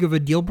that big of a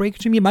deal breaker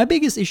to me. My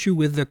biggest issue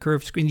with the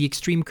curved screen, the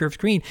extreme curved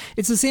screen,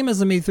 it's the same as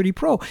the Mate 30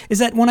 Pro, is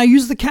that when I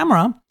use the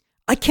camera,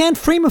 I can't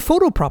frame a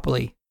photo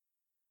properly.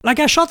 Like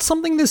I shot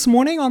something this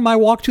morning on my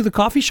walk to the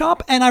coffee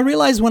shop, and I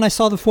realized when I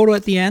saw the photo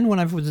at the end, when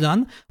I was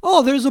done,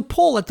 there's a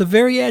pole at the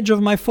very edge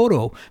of my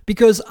photo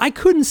because I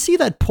couldn't see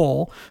that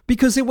pole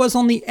because it was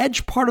on the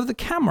edge part of the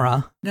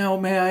camera. Now,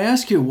 may I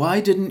ask you, why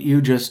didn't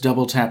you just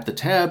double tap the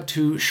tab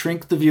to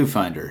shrink the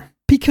viewfinder?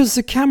 because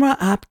the camera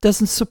app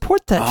doesn't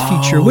support that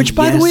feature, which,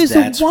 by the way, is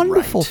a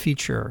wonderful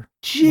feature.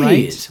 Jeez,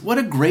 right? What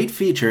a great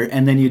feature.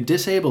 And then you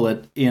disable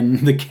it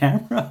in the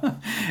camera.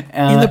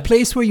 In the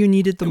place where you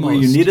need it the most. Where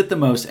you need it the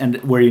most, and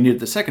where you need it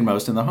the second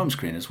most in the home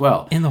screen as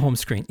well. In the home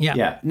screen, yeah.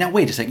 Yeah. Now,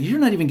 wait a second. You're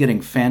not even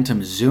getting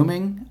phantom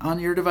zooming on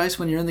your device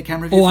when you're in the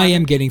camera view? Oh, I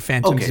am getting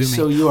phantom zooming. Okay,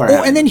 so you are.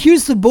 Oh, and then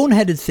here's the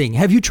boneheaded thing.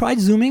 Have you tried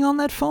zooming on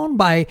that phone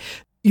by...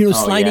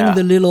 sliding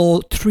the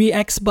little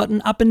 3x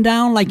button up and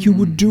down like you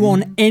would do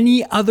on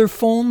any other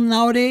phone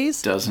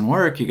nowadays? Doesn't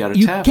work. You got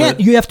to tap it.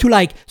 You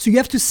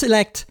have to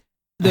select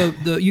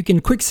you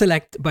can quick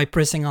select by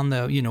pressing on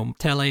the,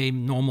 tele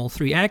normal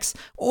 3x,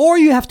 or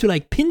you have to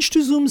pinch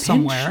to zoom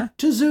somewhere.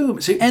 To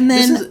zoom. See, and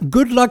then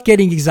good luck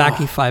getting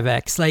exactly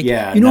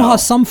 5x. How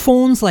some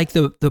phones, like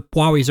the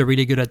Huawei's are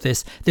really good at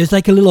this. There's a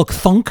little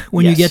thunk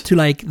when you get to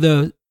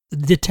the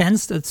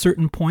detents at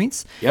certain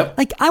points. Yep.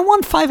 I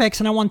want 5x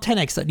and I want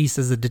 10x at least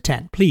as a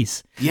detent,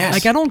 please.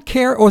 Yes. I don't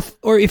care,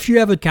 or if you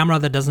have a camera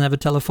that doesn't have a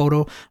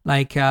telephoto,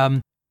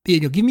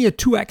 give me a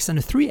 2x and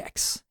a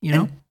 3x.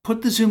 And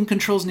put the zoom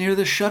controls near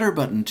the shutter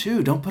button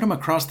too. Don't put them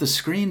across the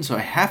screen, so I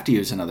have to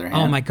use another hand.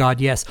 Oh my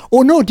God, yes.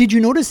 Oh no, did you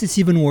notice it's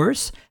even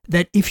worse?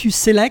 That if you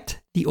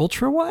select the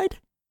ultra wide,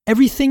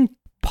 everything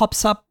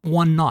pops up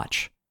one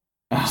notch.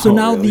 So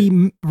now really?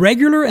 The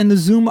regular and the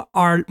zoom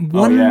are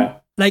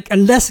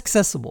less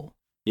accessible.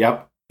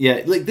 Yep.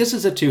 Yeah, this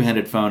is a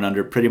two-handed phone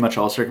under pretty much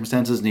all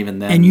circumstances, and even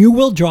then... And you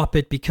will drop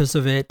it because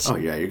of it. Oh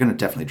yeah, you're going to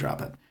definitely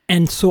drop it.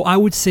 And so I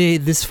would say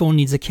this phone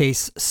needs a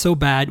case so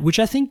bad, which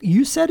I think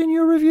you said in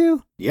your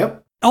review.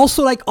 Yep.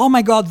 Also, oh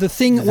my God, the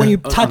thing when you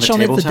touch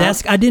on it, the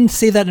desk. I didn't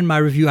say that in my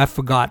review. I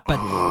forgot, but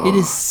it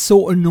is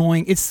so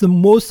annoying. It's the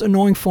most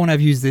annoying phone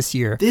I've used this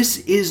year. This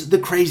is the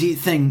crazy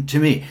thing to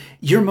me.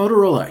 You're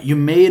Motorola. You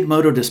made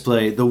Moto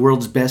Display the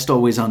world's best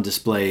always-on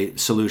display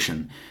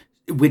solution,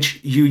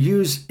 which you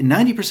use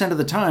 90% of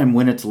the time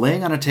when it's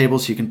laying on a table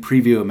so you can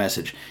preview a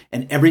message.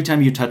 And every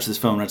time you touch this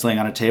phone when it's laying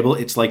on a table,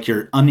 it's like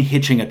you're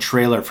unhitching a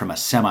trailer from a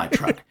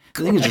semi-truck.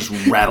 The thing just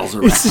rattles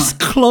around. It's this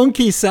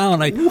clunky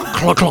sound,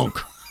 clunk, clunk.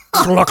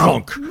 Clunk,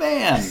 clunk.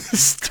 Man,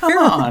 come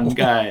on,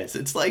 guys.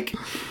 It's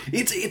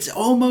it's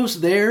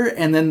almost there,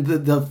 and then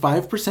the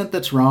 5%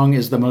 that's wrong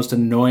is the most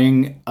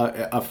annoying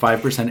a 5% error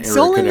could ever be. It's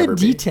all in the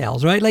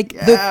details, right?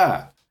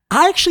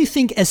 I actually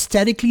think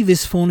aesthetically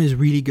this phone is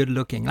really good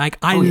looking.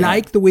 I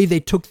like the way they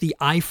took the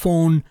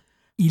iPhone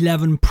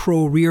 11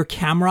 Pro rear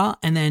camera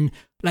and then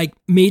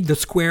made the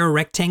square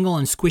rectangle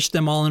and squished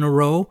them all in a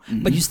row,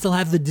 but you still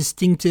have the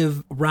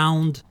distinctive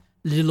round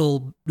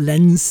little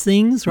lens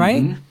things,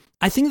 right? Mm-hmm.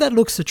 I think that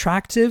looks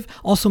attractive.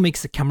 Also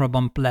makes the camera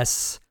bump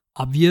less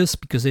obvious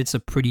because it's a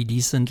pretty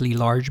decently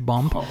large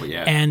bump. Oh,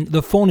 yeah. And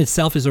the phone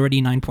itself is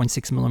already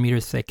 9.6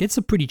 millimeters thick. It's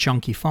a pretty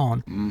chunky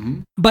phone.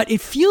 Mm-hmm. But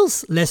it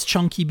feels less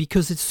chunky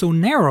because it's so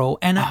narrow.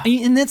 And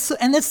that's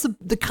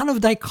the kind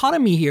of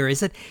dichotomy here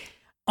is that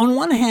on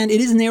one hand, it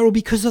is narrow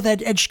because of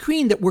that edge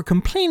screen that we're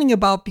complaining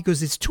about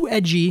because it's too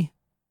edgy.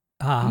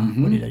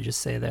 What did I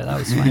just say there? That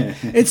was fine.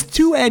 It's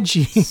too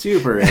edgy.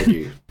 Super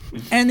edgy.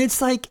 And it's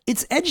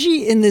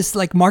edgy in this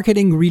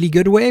marketing really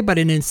good way, but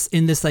in this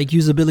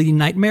usability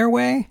nightmare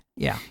way.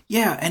 Yeah.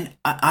 Yeah, and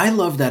I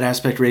love that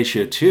aspect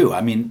ratio too.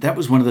 I mean, that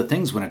was one of the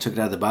things when I took it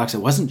out of the box.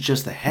 It wasn't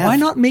just the heft. Why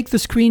not make the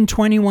screen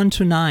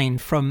 21:9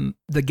 from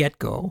the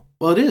get-go?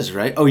 Well, it is,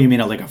 right? Oh, you mean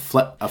a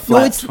flat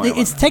No,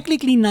 it's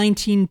technically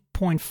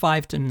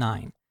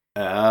 19.5:9.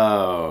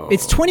 Oh.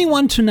 It's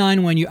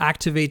 21:9 when you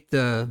activate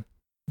the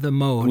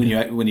mode.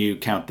 When you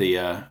count the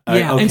yeah,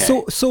 okay. And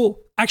so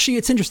actually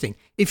it's interesting.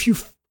 If you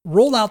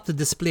roll out the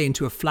display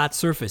into a flat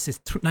surface, it's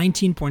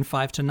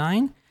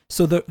 19.5:9.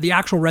 So the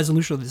actual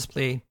resolution of the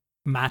display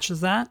matches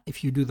that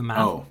if you do the math.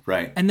 Oh,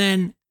 right. And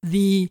then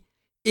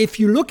if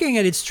you're looking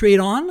at it straight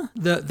on,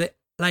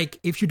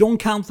 if you don't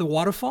count the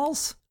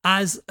waterfalls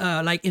as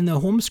in the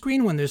home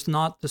screen when there's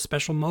not the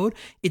special mode,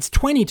 it's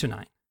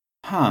 20:9.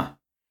 Huh.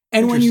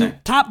 And when you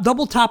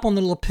double tap on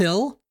the little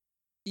pill,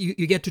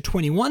 you get to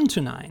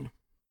 21:9.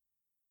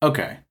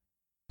 Okay.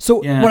 So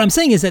what I'm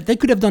saying is that they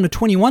could have done a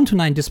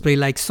 21:9 display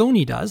like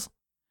Sony does.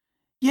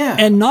 Yeah.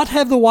 And not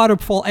have the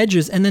waterfall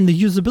edges, and then the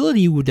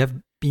usability would have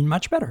been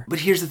much better. But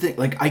here's the thing,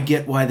 I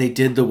get why they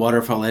did the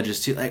waterfall edges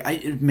too.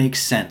 It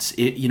makes sense.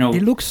 It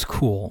looks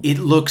cool. It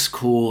looks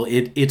cool.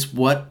 It's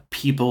what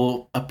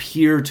people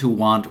appear to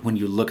want when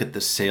you look at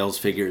the sales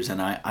figures,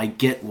 and I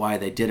get why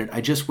they did it.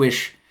 I just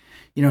wish,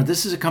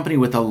 this is a company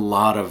with a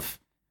lot of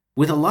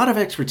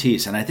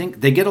expertise, and I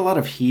think they get a lot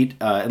of heat,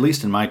 at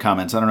least in my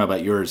comments. I don't know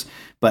about yours,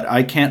 but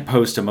I can't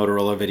post a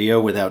Motorola video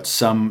without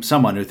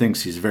someone who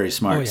thinks he's very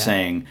smart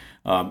saying,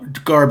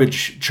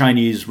 garbage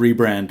Chinese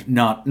rebrand,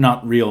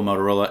 not real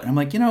Motorola. And I'm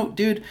like,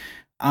 dude,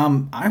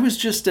 I was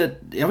just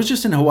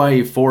in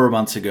Hawaii 4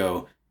 months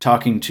ago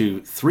talking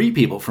to 3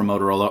 people from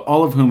Motorola,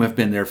 all of whom have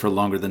been there for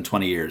longer than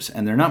 20 years.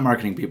 And they're not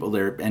marketing people,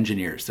 they're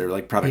engineers,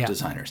 they're product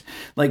designers.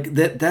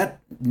 That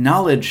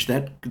knowledge,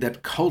 that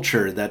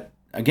culture, that,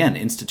 again,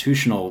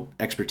 institutional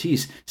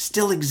expertise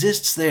still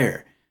exists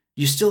there.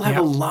 You still have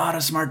a lot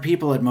of smart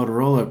people at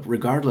Motorola,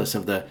 regardless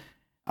of the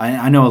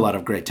I know a lot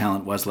of great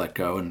talent was let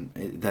go, and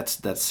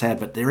that's sad,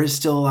 but there is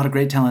still a lot of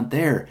great talent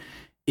there.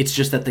 It's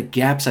just that the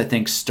gaps, I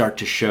think, start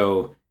to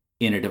show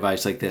in a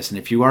device like this. And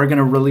if you are going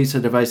to release a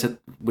device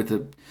with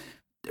a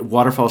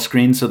waterfall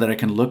screen so that it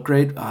can look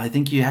great, I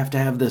think you have to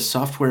have the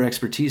software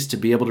expertise to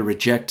be able to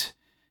reject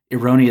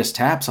erroneous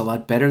taps a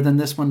lot better than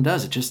this one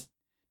does. It just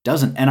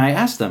doesn't. And I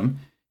asked them,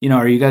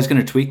 are you guys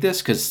going to tweak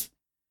this? Because,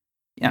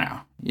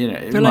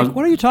 they're like,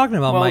 what are you talking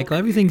about, Michael?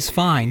 Everything's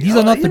fine. These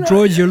are not the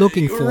droids you're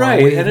looking for.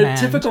 Right. And a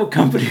typical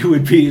company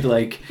would be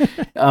like,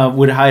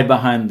 would hide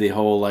behind the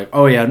whole like,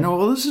 oh yeah, no,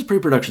 well, this is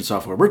pre-production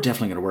software. We're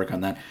definitely going to work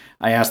on that.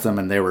 I asked them,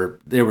 and they were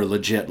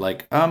legit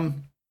like,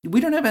 we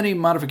don't have any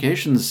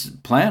modifications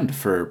planned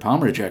for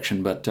palm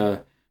rejection, but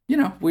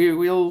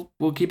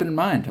we'll keep it in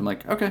mind. I'm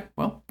like, okay,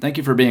 well, thank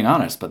you for being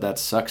honest, but that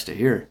sucks to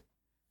hear.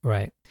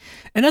 Right.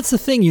 And that's the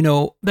thing,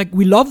 like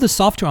we love the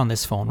software on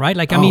this phone, right?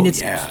 Like, I mean, it's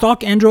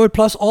stock Android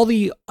plus all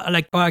the,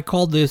 like I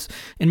called this,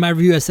 in my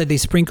review, I said they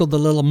sprinkled the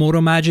little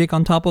Moto magic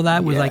on top of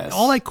that with like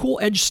all that cool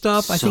Edge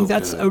stuff. I think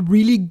that's a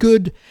really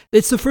good,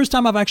 it's the first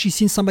time I've actually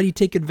seen somebody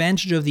take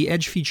advantage of the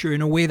Edge feature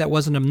in a way that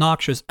wasn't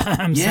obnoxious.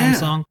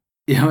 Samsung.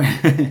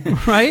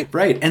 Right?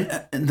 Right.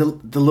 And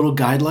the little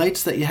guide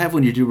lights that you have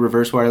when you do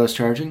reverse wireless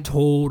charging.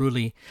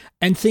 Totally.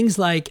 And things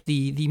like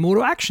the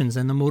Moto Actions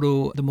and the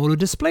Moto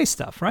display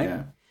stuff, right?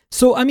 Yeah.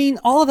 So, I mean,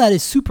 all of that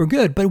is super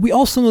good, but we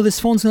also know this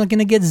phone's not going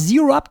to get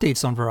 0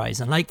 updates on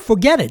Verizon. Like,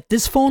 forget it.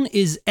 This phone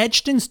is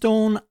etched in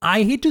stone.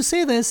 I hate to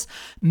say this.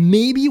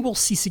 Maybe we'll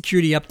see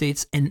security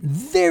updates and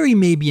very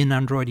maybe an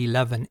Android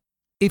 11,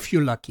 if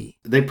you're lucky.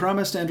 They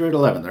promised Android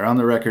 11. They're on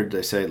the record.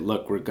 They say,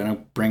 look, we're going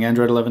to bring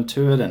Android 11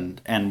 to it,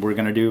 and we're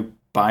going to do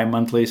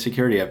bi-monthly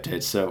security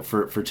updates so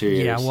for 2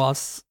 years. Yeah, well,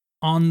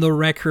 on the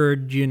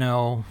record,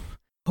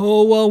 oh,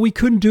 well, we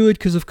couldn't do it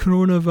because of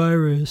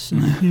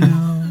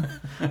coronavirus.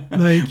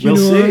 Like, we'll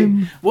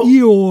see.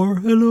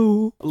 Eeyore,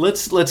 hello.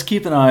 Let's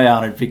keep an eye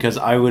on it, because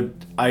I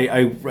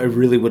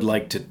really would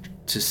like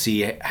to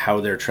see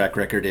how their track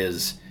record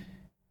is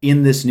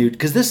in this new,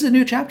 because this is a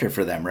new chapter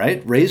for them,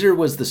 right? Razer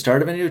was the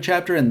start of a new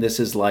chapter, and this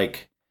is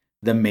like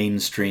the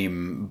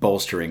mainstream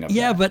bolstering of that.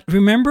 Yeah, but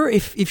remember,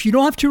 if you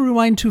don't have to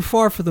rewind too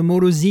far for the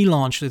Moto Z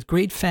launch with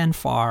great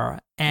fanfare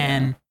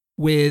and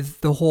with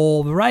the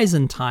whole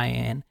Verizon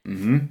tie-in.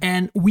 Mm-hmm.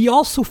 And we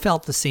also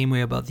felt the same way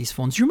about these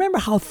phones. You remember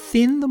how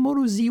thin the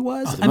Moto Z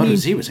was? Oh, the Moto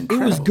Z was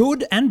incredible. It was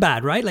good and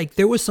bad, right? Like,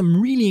 there was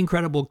some really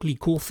incredibly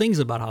cool things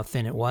about how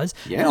thin it was,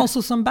 and also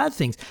some bad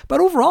things. But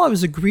overall, it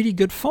was a really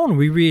good phone.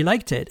 We really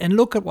liked it. And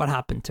look at what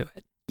happened to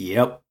it.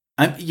 Yep.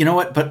 You know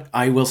what? But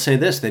I will say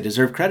this. They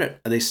deserve credit.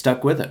 They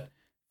stuck with it.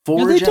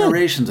 4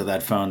 generations of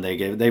that phone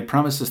they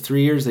promised us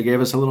 3 years. They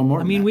gave us a little more.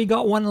 I mean, we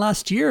got one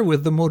last year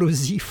with the Moto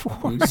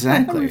Z4.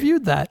 Exactly. I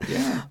reviewed that.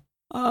 Yeah.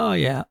 Oh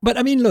yeah. But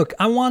I mean, look,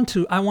 I want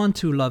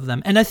to love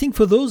them. And I think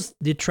for those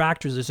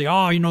detractors that say,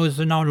 oh, it's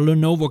now a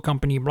Lenovo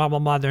company, blah, blah,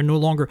 blah, they're no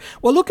longer.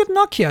 Well, look at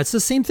Nokia. It's the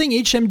same thing,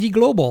 HMD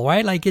Global,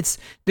 right? Like,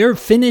 they're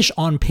Finnish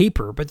on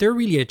paper, but they're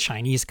really a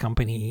Chinese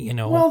company,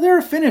 Well, they're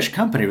a Finnish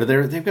company, but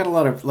they've got a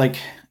lot of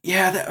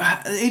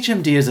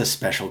HMD is a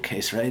special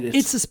case, right?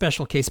 It's a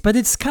special case, but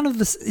it's kind of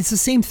it's the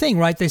same thing,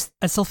 right?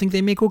 I still think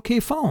they make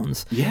okay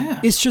phones. Yeah.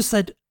 It's just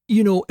that,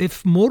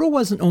 if Moto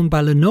wasn't owned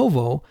by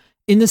Lenovo,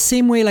 in the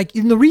same way, like,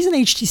 the reason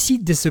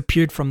HTC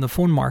disappeared from the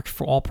phone market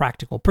for all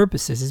practical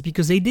purposes is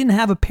because they didn't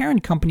have a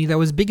parent company that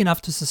was big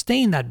enough to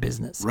sustain that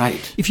business.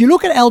 Right. If you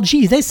look at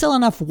LG, they sell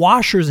enough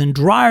washers and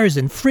dryers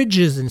and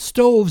fridges and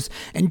stoves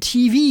and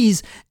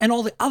TVs and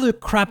all the other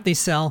crap they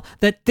sell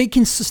that they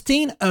can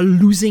sustain a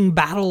losing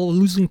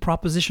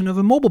proposition of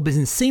a mobile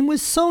business. Same with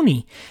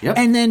Sony. Yep.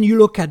 And then you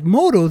look at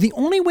Moto. The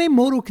only way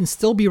Moto can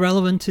still be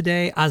relevant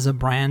today as a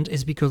brand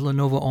is because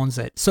Lenovo owns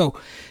it. So,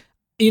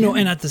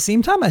 and at the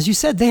same time, as you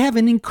said, they have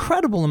an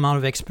incredible amount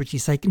of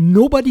expertise. Like,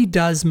 nobody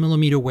does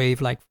millimeter wave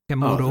like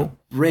Moto.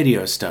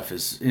 Radio stuff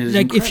is like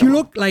incredible. If you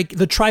look, like,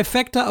 the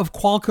trifecta of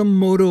Qualcomm,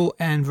 Moto,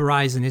 and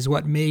Verizon is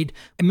what made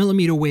a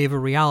millimeter wave a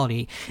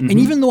reality. Mm-hmm. And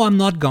even though I'm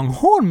not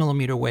gung-ho on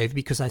millimeter wave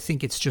because I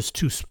think it's just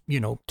too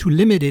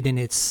limited in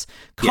its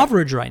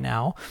coverage right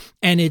now,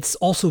 and it's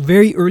also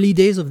very early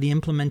days of the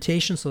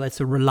implementation, so that's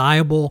a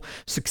reliable,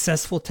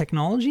 successful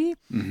technology.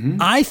 Mm-hmm.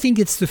 I think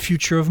it's the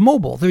future of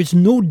mobile. There's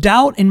no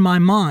doubt in my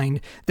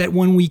mind that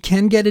when we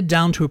can get it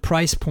down to a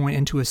price point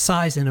and to a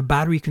size and a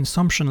battery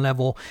consumption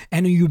level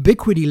and a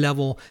ubiquity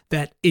level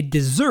that it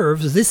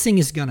deserves, this thing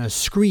is going to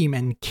scream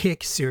and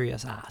kick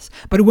serious ass.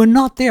 But we're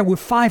not there. We're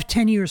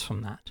 5-10 years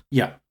from that.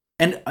 Yeah.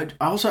 And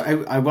I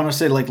want to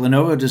say, like,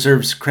 Lenovo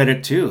deserves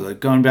credit too. Like,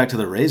 going back to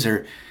the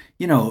Razer,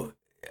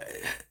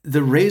 the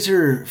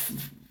Razer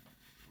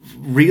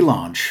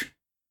relaunch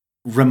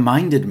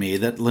reminded me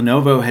that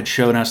Lenovo had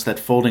shown us that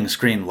folding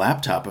screen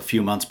laptop a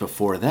few months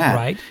before that.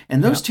 Right.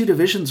 And those two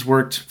divisions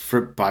worked,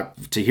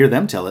 to hear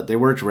them tell it, they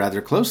worked rather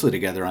closely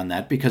together on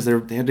that because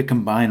they had to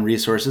combine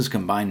resources,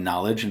 combine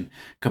knowledge, and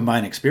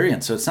combine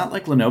experience. So it's not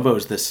like Lenovo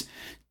is this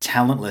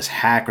talentless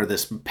hack or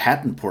this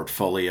patent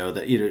portfolio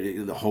that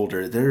the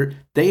holder.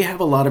 They have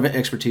a lot of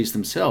expertise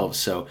themselves.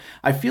 So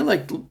I feel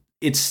like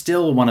it's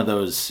still one of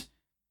those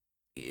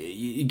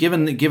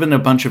given a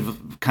bunch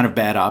of kind of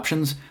bad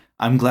options,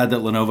 I'm glad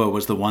that Lenovo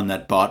was the one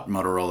that bought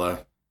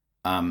Motorola.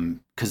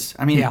 Because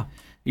I mean,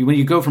 when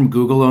you go from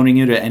Google owning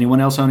you to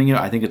anyone else owning you,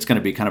 I think it's going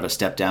to be kind of a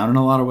step down in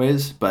a lot of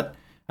ways. But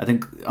I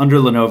think under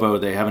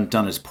Lenovo, they haven't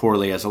done as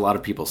poorly as a lot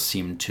of people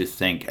seem to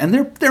think, and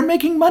they're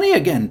making money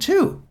again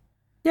too.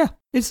 Yeah,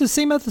 it's the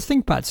same as the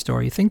ThinkPad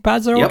story.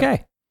 ThinkPads are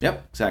okay.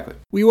 Yep, exactly.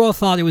 We all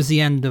thought it was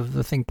the end of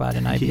the ThinkPad,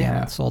 and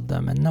IBM sold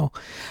them, and no.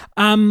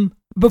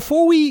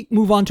 Before we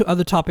move on to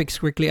other topics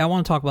quickly, I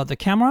want to talk about the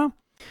camera.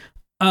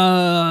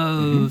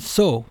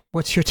 So,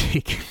 what's your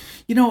take?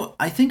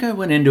 I think I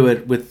went into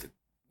it with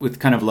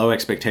kind of low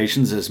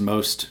expectations, as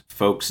most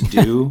folks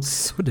do.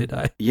 So did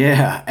I.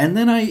 Yeah, and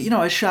then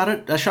I shot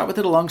with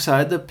it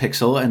alongside the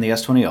Pixel and the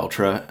S20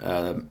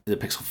 Ultra, the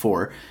Pixel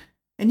 4,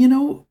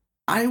 and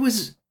I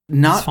was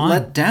not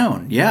let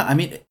down. Yeah, I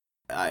mean,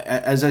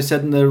 as I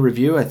said in the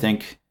review, I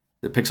think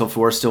the Pixel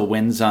 4 still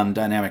wins on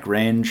dynamic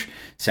range.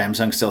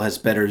 Samsung still has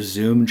better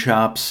zoom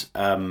chops.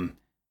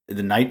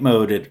 The night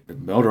mode,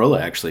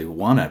 Motorola actually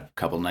won a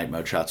couple night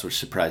mode shots, which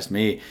surprised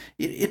me.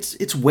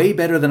 It's way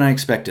better than I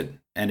expected.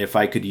 And if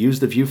I could use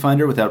the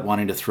viewfinder without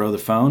wanting to throw the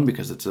phone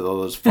because it's all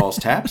those false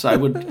taps,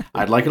 I'd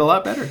like it a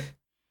lot better.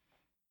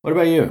 What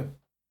about you?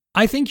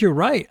 I think you're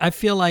right. I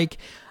feel like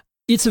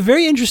it's a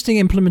very interesting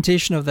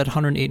implementation of that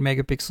 108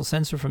 megapixel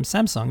sensor from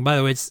Samsung. By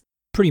the way, it's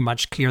pretty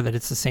much clear that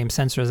it's the same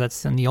sensor as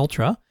that's in the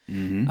Ultra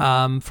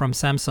from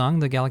Samsung,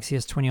 the Galaxy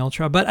S20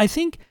 Ultra. But I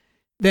think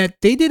that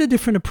they did a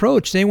different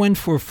approach. They went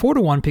for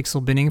 4:1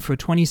 pixel binning for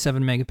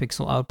 27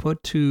 megapixel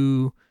output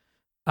to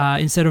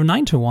instead of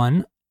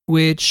 9:1,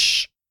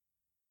 which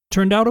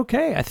turned out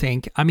okay, I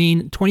think. I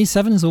mean,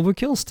 27 is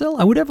overkill still.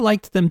 I would have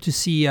liked them to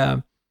see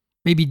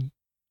maybe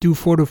do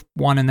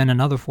 4:1 and then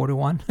another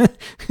 4:1.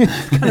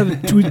 Kind of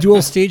a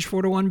dual stage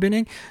 4:1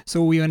 binning.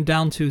 So we went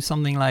down to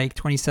something like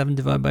 27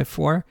 divided by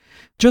 4.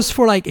 Just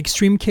for like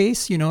extreme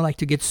case, like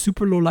to get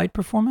super low light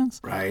performance.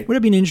 Right. Would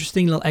have been an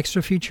interesting little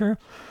extra feature.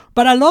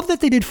 But I love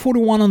that they did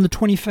 4:1 on the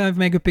 25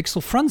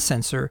 megapixel front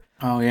sensor.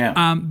 Oh,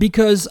 yeah.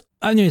 Because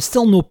it's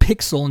still no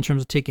pixel in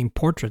terms of taking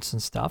portraits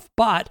and stuff,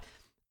 but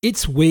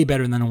it's way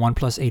better than a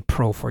OnePlus 8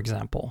 Pro, for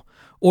example,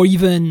 or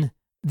even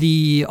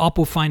the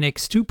Oppo Find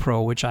X2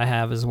 Pro, which I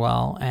have as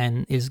well,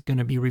 and is going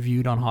to be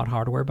reviewed on Hot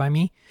Hardware by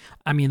me.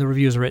 I mean, the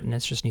review is written; it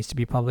just needs to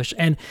be published.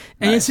 And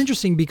it's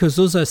interesting because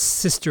those are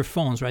sister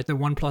phones, right? The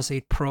OnePlus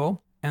 8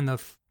 Pro and the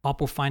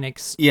Oppo Find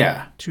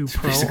X2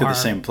 Pro basically the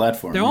same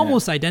platform. They're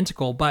almost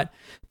identical, but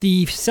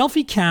the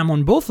selfie cam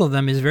on both of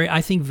them is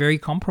very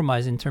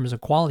compromised in terms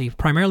of quality,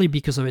 primarily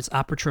because of its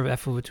aperture of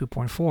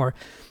f/2.4.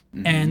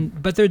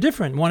 But they're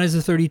different. One is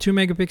a 32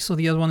 megapixel,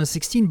 the other one is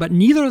 16, but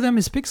neither of them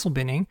is pixel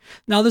binning.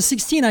 Now the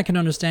 16 I can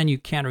understand you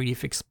can't really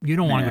fix. You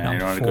don't want to go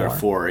down to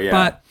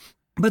 4.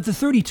 But the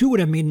 32 would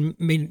have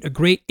made a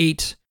great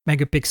 8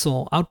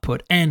 megapixel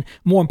output. And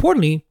more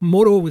importantly,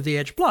 Moto with the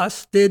Edge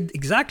Plus did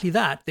exactly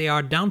that. They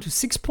are down to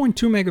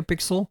 6.2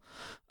 megapixel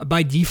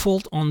by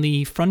default on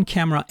the front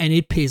camera, and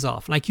it pays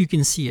off. Like you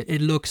can see it. It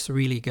looks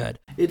really good.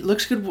 It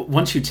looks good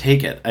once you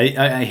take it.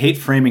 I hate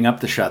framing up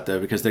the shot, though,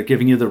 because they're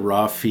giving you the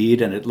raw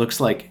feed, and it looks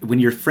like when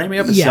you're framing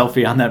up a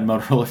selfie on that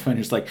Motorola phone,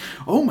 it's like,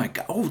 oh my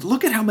God, oh,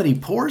 look at how many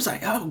pores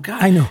oh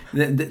God. I know.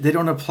 They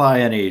don't apply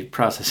any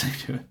processing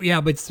to it.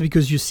 Yeah, but it's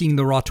because you're seeing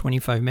the raw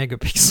 25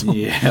 megapixel.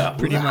 Yeah,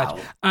 pretty much.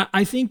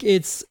 I think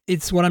it's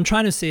what I'm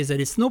trying to say is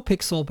that it's no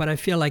pixel, but I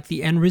feel like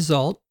the end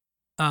result,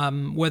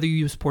 whether you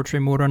use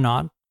portrait mode or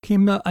not,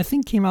 came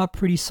out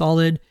pretty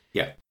solid.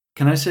 Yeah.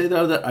 Can I say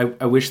though that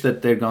I wish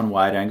that they'd gone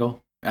wide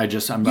angle? I want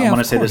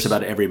to say this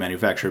about every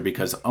manufacturer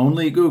because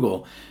only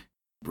Google,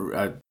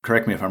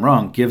 correct me if I'm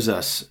wrong, gives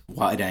us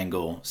wide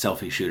angle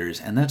selfie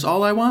shooters, and that's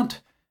all I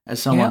want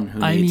as someone who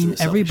needs a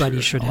selfie everybody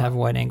shooter. should have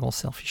wide angle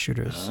selfie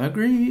shooters.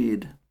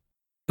 Agreed.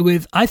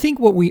 I think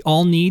what we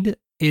all need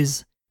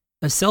is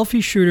a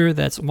selfie shooter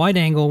that's wide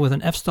angle with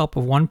an f-stop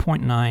of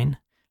 1.9.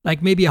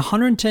 Like maybe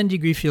 110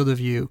 degree field of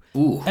view,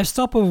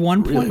 f-stop of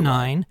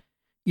 1.9,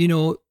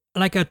 really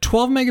like a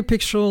 12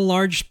 megapixel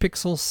large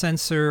pixel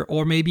sensor,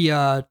 or maybe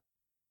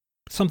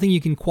something you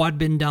can quad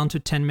bin down to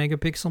 10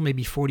 megapixel,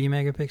 maybe 40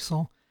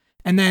 megapixel,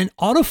 and then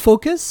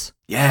autofocus.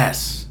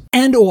 Yes.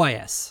 And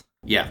OIS.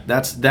 Yeah,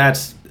 that's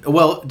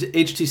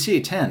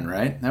HTC 10,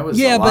 right? That was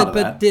a lot of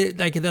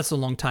that. That's a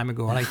long time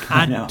ago. Like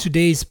at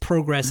today's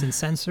progress in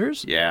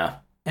sensors,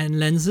 and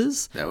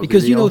lenses,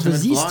 because the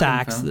Z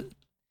stacks.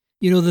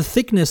 The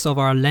thickness of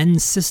our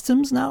lens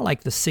systems now,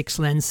 like the 6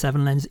 lens,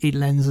 7 lens, 8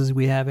 lenses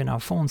we have in our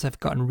phones have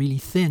gotten really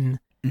thin,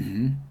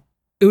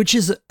 which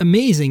is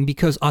amazing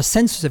because our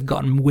sensors have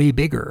gotten way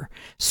bigger.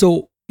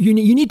 So you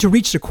need to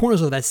reach the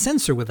corners of that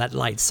sensor with that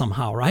light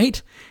somehow, right?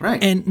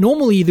 Right. And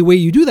normally the way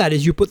you do that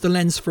is you put the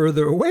lens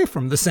further away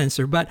from the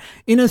sensor, but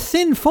in a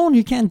thin phone,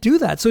 you can't do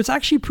that. So it's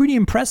actually pretty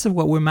impressive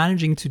what we're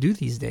managing to do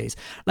these days.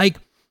 Like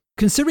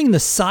considering the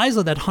size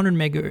of that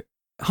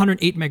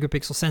 108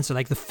 megapixel sensor,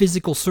 like the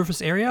physical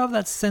surface area of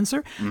that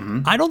sensor,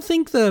 I don't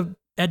think the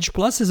Edge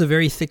Plus is a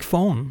very thick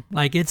phone.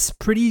 Like it's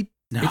pretty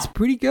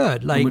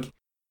good. Like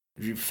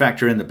you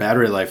factor in the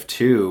battery life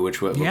too,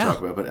 which we'll talk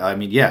about. But I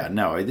mean,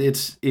 no,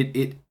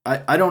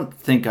 I don't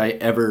think I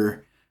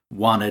ever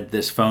wanted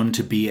this phone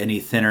to be any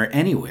thinner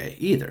anyway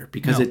either,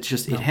 because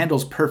it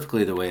handles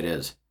perfectly the way it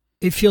is.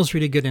 It feels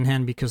really good in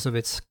hand because of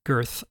its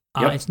girth.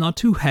 It's not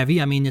too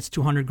heavy. I mean, it's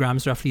 200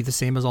 grams, roughly the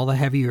same as all the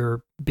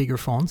heavier, bigger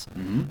phones,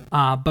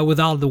 but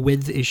without the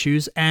width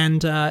issues.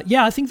 And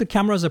I think the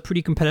cameras are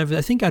pretty competitive.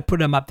 I think I'd put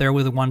them up there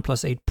with the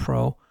OnePlus 8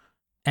 Pro,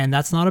 and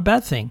that's not a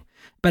bad thing.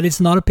 But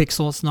it's not a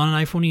Pixel. It's not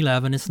an iPhone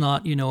 11. It's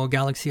not, a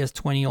Galaxy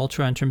S20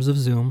 Ultra in terms of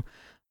zoom.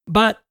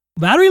 But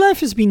battery life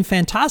has been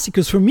fantastic,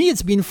 because for me,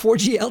 it's been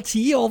 4G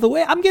LTE all the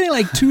way. I'm getting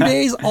like 2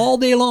 days all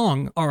day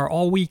long, or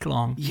all week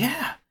long.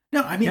 Yeah.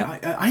 No, I mean,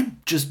 I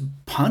just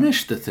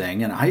punished the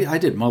thing, and I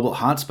did mobile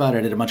hotspot. I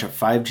did a bunch of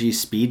 5G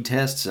speed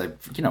tests. I,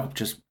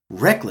 just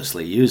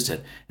recklessly used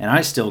it, and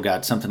I still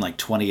got something like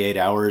 28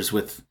 hours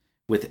with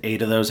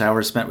 8 of those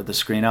hours spent with the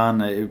screen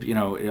on,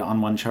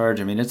 on one charge.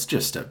 I mean, it's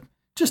just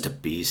a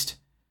beast.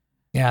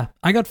 Yeah,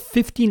 I got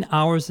 15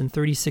 hours and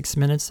 36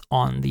 minutes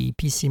on the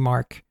PC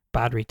Mark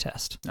battery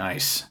test.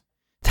 Nice.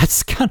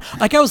 That's kind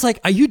of, like, I was like,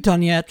 are you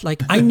done yet?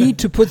 Like, I need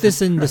to put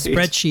this in the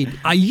spreadsheet.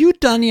 Are you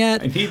done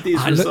yet? I need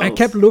these results. I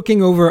kept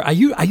looking over. Are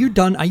you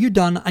done? Are you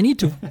done? I need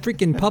to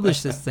freaking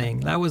publish this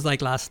thing. That was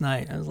like last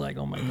night. I was like,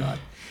 oh my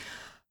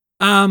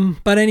God.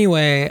 But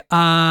anyway,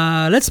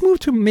 let's move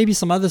to maybe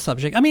some other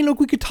subject. I mean, look,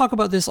 we could talk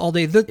about this all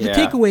day. The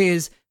takeaway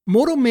is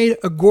Moto made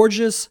a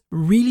gorgeous,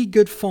 really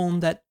good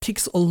phone that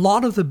ticks a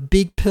lot of the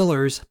big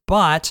pillars,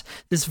 but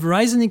this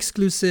Verizon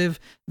exclusive,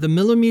 the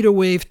millimeter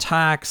wave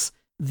tax,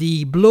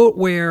 the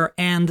bloatware,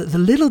 and the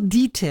little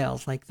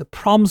details like the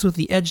problems with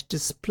the Edge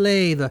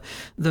display, the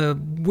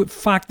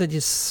fact that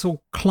it's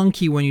so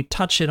clunky when you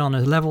touch it on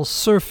a level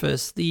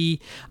surface.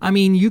 I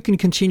mean, you can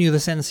continue the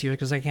sentence here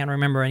because I can't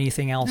remember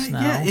anything else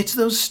now. Yeah, it's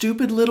those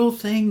stupid little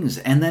things.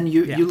 And then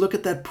you look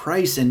at that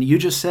price, and you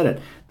just said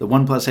it. The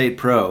OnePlus 8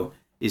 Pro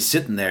is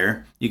sitting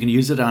there. You can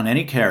use it on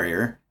any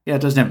carrier. Yeah,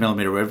 it doesn't have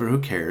millimeter wave, but who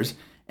cares?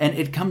 And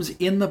it comes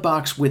in the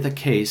box with a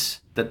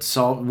case that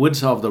would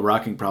solve the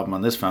rocking problem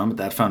on this phone, but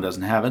that phone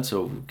doesn't have it,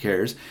 so who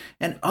cares?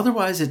 And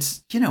otherwise,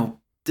 it's,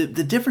 the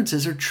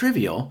differences are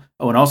trivial.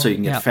 Oh, and also you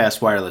can get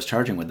fast wireless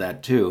charging with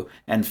that too,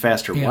 and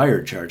faster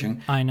wired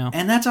charging. I know.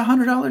 And that's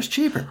 $100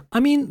 cheaper. I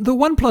mean, the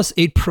OnePlus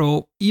 8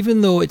 Pro,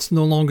 even though it's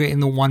no longer in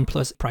the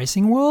OnePlus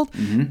pricing world,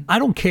 I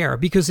don't care,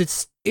 because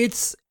it's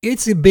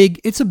a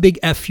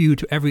big FU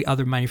to every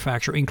other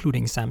manufacturer,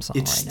 including Samsung.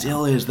 It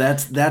still is.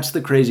 That's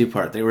the crazy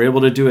part. They were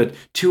able to do a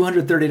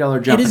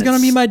 $230 jump. It is going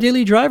to be my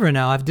daily driver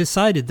now. I've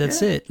decided.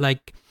 That's it.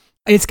 Like,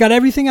 it's got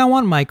everything I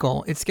want,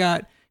 Michael. It's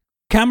got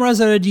cameras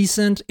that are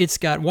decent. It's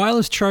got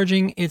wireless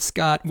charging. It's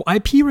got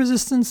IP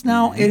resistance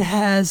now. It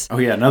has... Oh,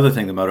 yeah. Another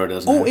thing the Moto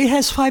doesn't have. It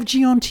has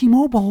 5G on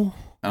T-Mobile.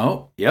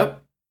 Oh,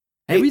 yep.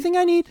 Hey, everything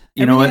I need.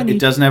 You know what? It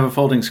doesn't have a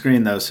folding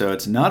screen, though, so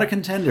it's not a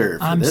contender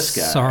for this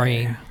guy. I'm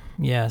sorry.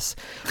 Yes.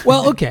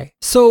 Well, okay.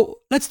 So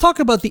let's talk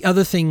about the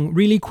other thing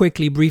really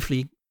quickly,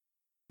 briefly.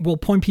 We'll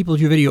point people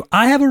to your video.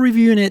 I have a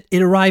review in it.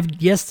 It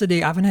arrived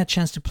yesterday. I haven't had a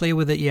chance to play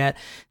with it yet.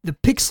 The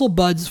Pixel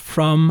Buds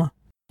from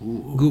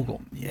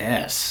Google.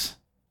 Yes.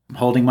 I'm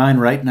holding mine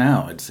right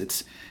now.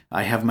 It's.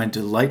 I have my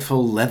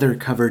delightful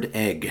leather-covered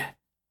egg.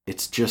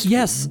 It's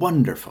just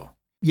wonderful.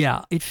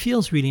 Yeah, it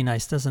feels really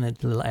nice, doesn't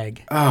it, little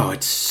egg? Oh,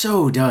 it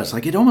so does.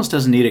 Like, it almost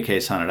doesn't need a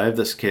case on it. I have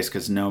this case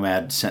because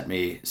Nomad sent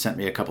me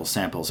a couple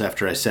samples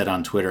after I said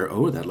on Twitter,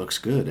 "Oh, that looks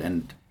good."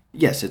 And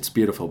yes, it's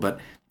beautiful. But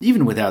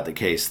even without the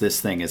case, this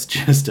thing is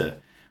just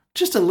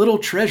a little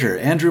treasure.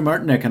 Andrew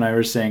Martinek and I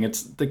were saying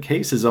the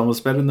case is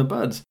almost better than the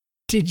buds.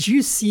 Did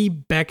you see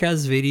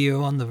Becca's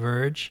video on The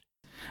Verge?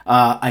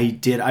 I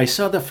did. I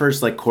saw the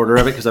first quarter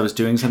of it because I was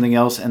doing something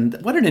else, and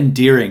what an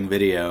endearing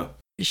video.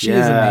 She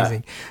is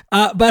amazing.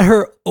 But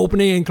her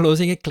opening and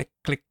closing it, click,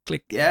 click,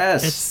 click.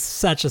 Yes. It's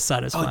such a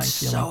satisfying it's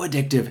feeling. So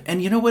addictive.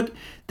 And you know what?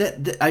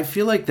 That I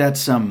feel like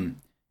it's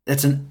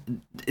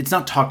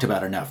not talked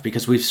about enough,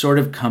 because we've sort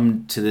of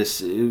come to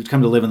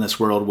live in this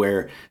world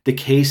where the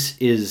case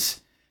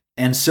is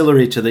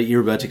ancillary to the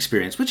earbuds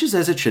experience, which is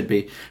as it should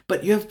be.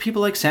 But you have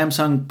people like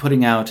Samsung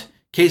putting out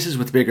cases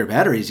with bigger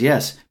batteries,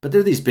 yes, but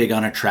they're these big,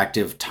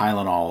 unattractive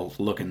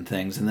Tylenol-looking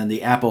things. And then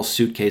the Apple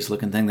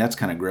suitcase-looking thing, that's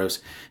kind of gross.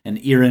 And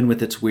Erin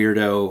with its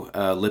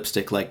weirdo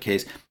lipstick-like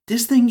case.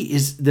 This thing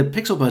the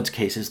Pixel Buds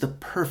case is the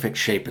perfect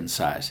shape and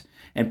size.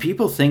 And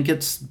people think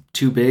it's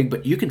too big,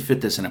 but you can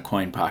fit this in a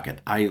coin pocket.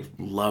 I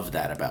love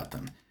that about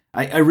them.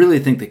 I really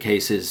think the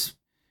case is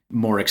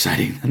more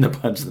exciting than the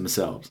buds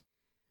themselves.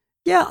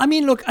 Yeah, I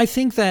mean, look, I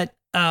think that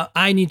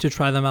I need to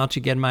try them out to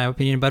get my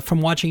opinion, but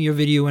from watching your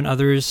video and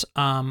others,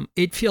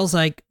 it feels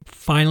like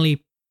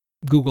finally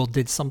Google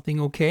did something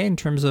okay in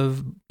terms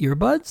of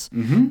earbuds,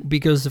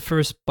 because the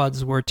first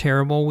buds were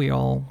terrible. We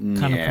all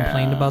kind of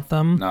complained about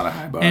them. Not a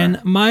high bar.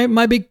 And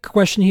my big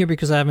question here,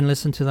 because I haven't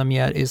listened to them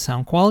yet, is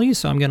sound quality.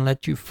 So I'm going to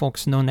let you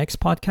folks know next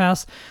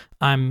podcast.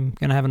 I'm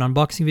going to have an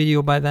unboxing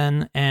video by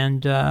then.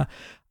 And, I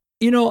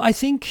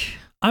think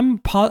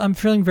I'm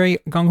feeling very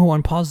gung ho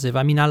and positive.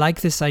 I mean, I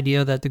like this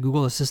idea that the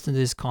Google Assistant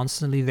is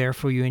constantly there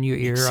for you in your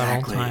ear at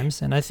all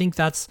times, and I think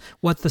that's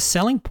what the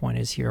selling point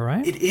is here,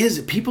 right? It is.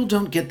 People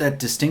don't get that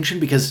distinction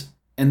because,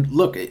 and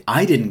look,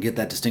 I didn't get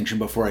that distinction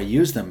before I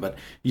used them, but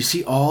you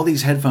see all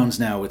these headphones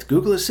now with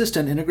Google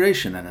Assistant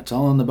integration, and it's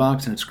all in the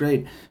box, and it's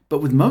great.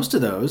 But with most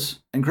of those,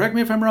 and correct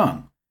me if I'm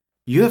wrong,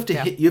 you have to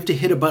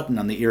hit a button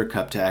on the ear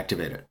cup to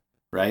activate it.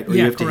 Right? Or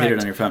you have to hit it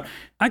on your phone.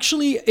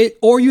 Actually,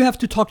 or you have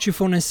to talk to your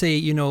phone and say,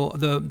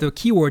 the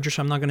keyword, which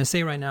I'm not going to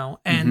say right now,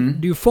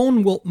 and your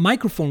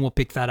microphone will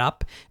pick that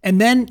up, and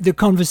then the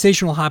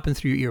conversation will happen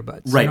through your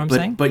earbuds. Right, you know what I'm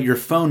saying? But your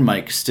phone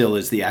mic still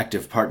is the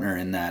active partner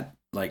in that,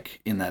 like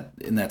in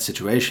that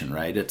situation,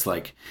 right? It's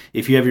like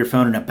if you have your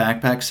phone in a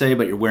backpack, say,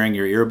 but you're wearing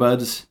your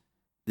earbuds,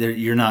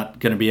 you're not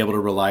going to be able to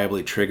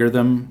reliably trigger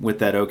them with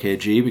that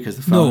OKG because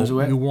the phone is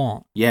away? No, you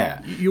won't.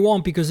 Yeah. You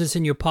won't because it's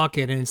in your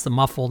pocket and it's the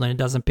muffled and it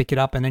doesn't pick it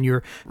up, and then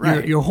your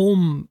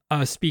home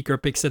speaker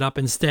picks it up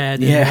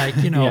instead. Yeah.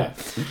 And Yeah.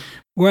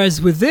 Whereas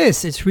with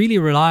this, it's really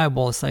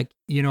reliable. It's like,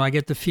 I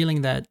get the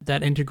feeling that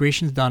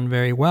integration's done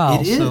very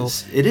well. It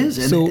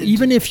is. So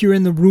even if you're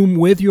in the room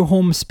with your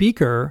home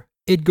speaker,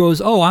 it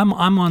goes, oh, I'm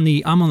on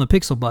the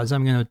Pixel Buds.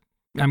 I'm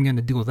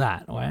gonna do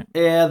that, right?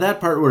 Yeah,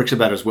 that part works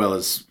about as well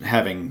as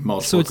having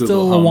multiple so it's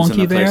Google still homes wonky in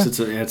the place.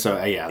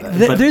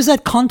 there. There's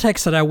that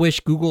context that I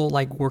wish Google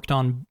worked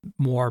on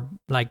more,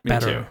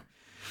 better.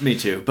 Me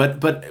too.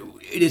 But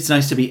it's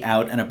nice to be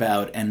out and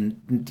about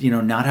and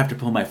not have to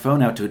pull my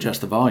phone out to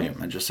adjust the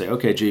volume and just say,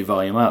 okay, G,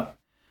 volume up.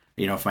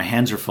 If my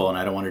hands are full and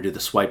I don't want to do the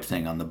swipe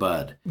thing on the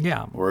bud.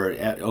 Yeah. Or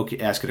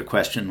ask it a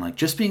question,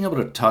 just being able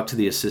to talk to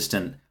the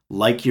assistant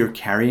like you're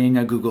carrying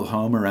a Google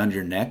Home around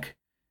your neck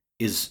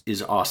is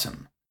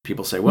awesome.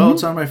 People say, well,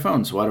 it's on my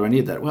phone, so why do I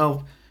need that?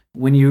 Well,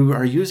 when you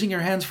are using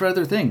your hands for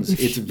other things,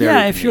 it's very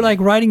convenient. If you're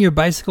riding your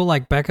bicycle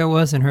like Becca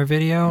was in her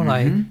video,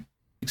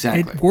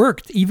 exactly. It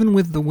worked even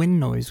with the wind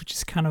noise, which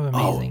is kind of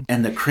amazing.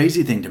 And the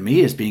crazy thing to me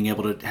is being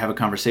able to have a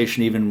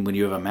conversation even when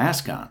you have a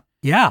mask on.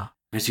 Yeah.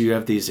 Because you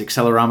have these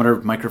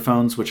accelerometer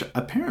microphones, which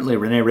apparently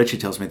Renee Ritchie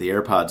tells me the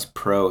AirPods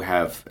Pro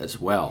have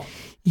as well.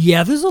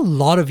 Yeah, there's a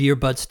lot of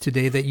earbuds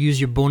today that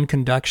use your bone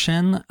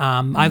conduction,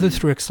 either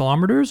through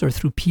accelerometers or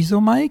through piezo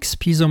mics.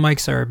 Piezo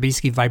mics are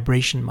basically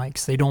vibration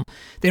mics. They don't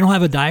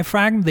have a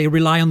diaphragm. They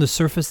rely on the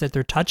surface that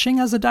they're touching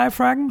as a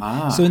diaphragm.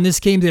 So in this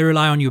case, they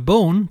rely on your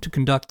bone to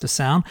conduct the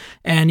sound.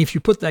 And if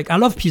you put I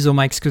love piezo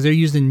mics because they're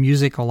used in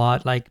music a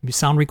lot, like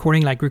sound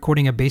recording, like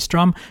recording a bass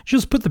drum.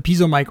 Just put the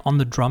piezo mic on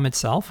the drum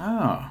itself,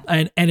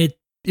 and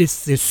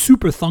it's a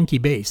super thunky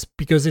bass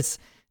because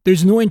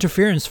there's no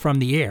interference from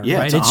the air,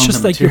 right? It's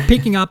just like you're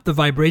picking up the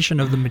vibration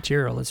of the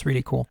material. It's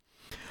really cool.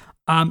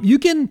 You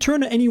can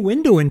turn any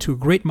window into a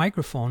great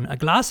microphone. A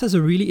glass has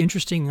a really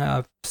interesting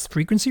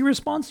frequency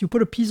response. You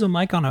put a piezo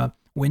mic on a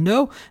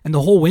window, and the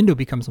whole window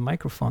becomes a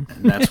microphone.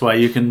 And that's why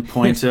you can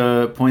point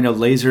a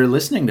laser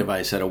listening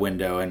device at a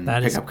window and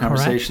pick up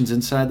conversations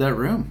inside that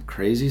room.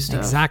 Crazy stuff.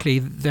 Exactly.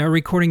 They're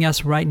recording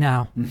us right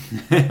now.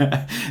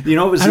 I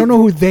don't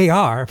know who they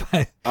are,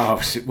 but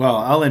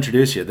I'll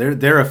introduce you.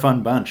 They're a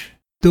fun bunch.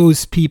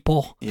 Those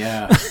people.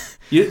 Yeah.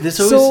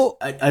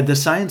 The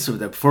science of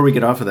that, before we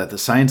get off of that, the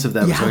science of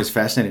that was always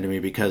fascinating to me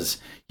because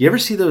you ever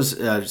see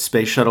those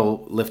space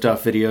shuttle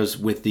liftoff videos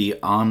with the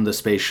on the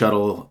space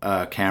shuttle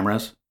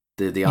cameras,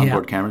 the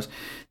onboard cameras?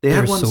 They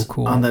had ones so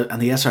cool. on the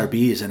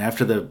SRBs, and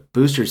after the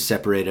boosters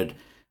separated,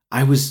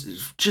 I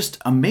was just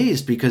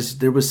amazed because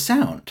there was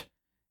sound.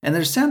 And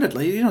there's sound at,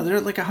 they're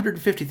at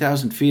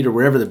 150,000 feet or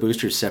wherever the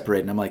boosters separate.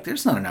 And I'm like,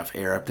 there's not enough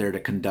air up there to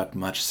conduct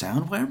much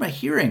sound. Why am I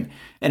hearing?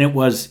 And it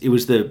was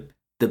the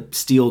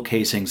steel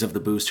casings of the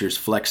boosters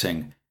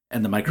flexing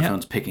and the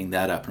microphones picking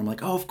that up. And I'm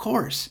like, oh, of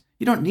course.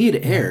 You don't need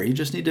air. You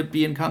just need to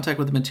be in contact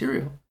with the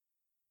material.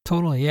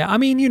 Totally, yeah. I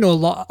mean,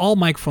 all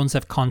microphones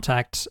have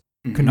contact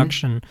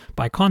conduction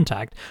by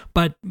contact,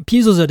 but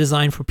piezos are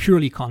designed for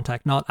purely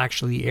contact, not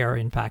actually air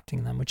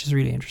impacting them, which is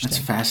really interesting.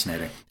 That's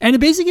fascinating. And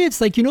basically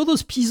it's like,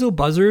 those piezo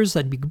buzzers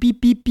that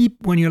beep beep beep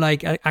when you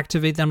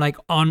activate them,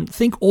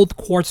 think old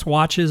quartz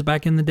watches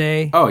back in the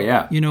day. Oh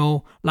yeah.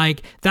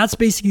 That's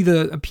basically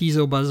the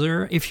piezo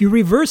buzzer. If you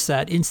reverse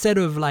that, instead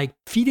of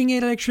feeding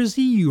it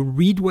electricity, you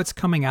read what's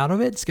coming out of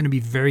it. It's going to be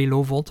very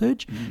low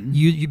voltage.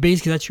 You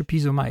basically, that's your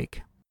piezo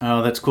mic.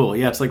 Oh, that's cool.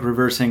 Yeah, it's like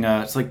reversing.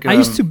 It's like I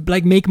used to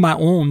make my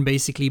own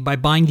basically by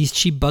buying these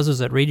cheap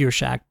buzzers at Radio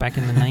Shack back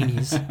in the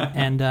 90s,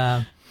 and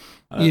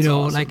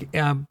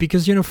awesome.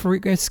 Because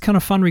it's kind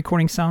of fun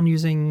recording sound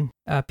using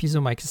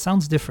piezo mics. It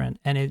sounds different,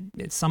 and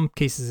in some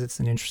cases it's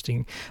an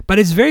interesting, but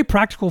it's very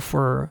practical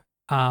for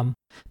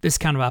this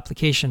kind of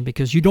application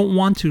because you don't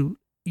want to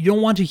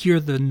hear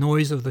the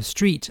noise of the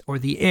street or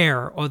the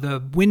air or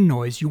the wind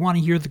noise. You want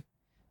to hear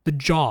the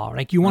jaw,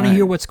 you want to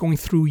hear what's going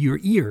through your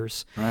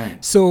ears.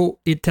 Right. So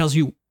it tells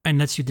you and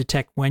lets you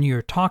detect when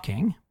you're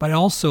talking, but it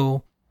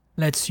also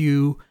lets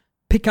you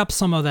pick up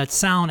some of that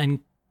sound and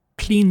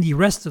clean the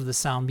rest of the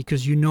sound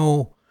because you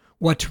know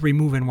what to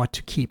remove and what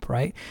to keep,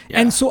 right? Yeah.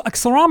 And so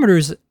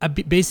accelerometers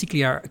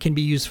basically can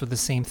be used for the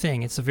same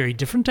thing. It's a very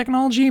different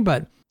technology,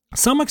 but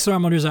Some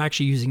accelerometers are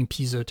actually using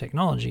piezo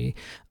technology.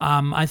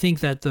 I think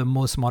that the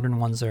most modern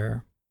ones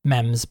are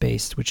MEMS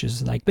based, which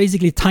is like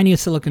basically tiny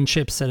silicon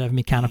chips that have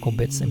mechanical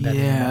bits embedded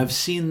in them. Yeah, I've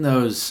seen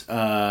those.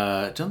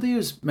 Don't they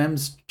use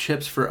MEMS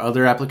chips for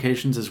other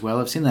applications as well?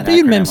 I've seen that. They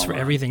use acronym MEMS a for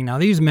lot. everything now.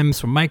 They use MEMS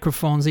for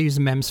microphones. They use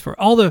MEMS for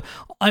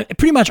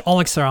pretty much all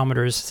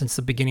accelerometers since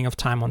the beginning of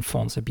time on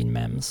phones have been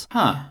MEMS.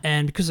 Huh.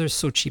 And because they're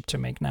so cheap to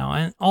make now,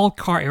 and all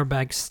car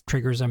airbags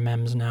triggers are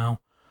MEMS now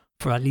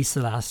for at least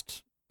the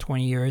last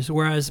 20 years.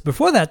 Whereas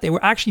before that, they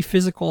were actually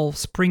physical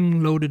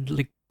spring-loaded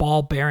like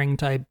ball bearing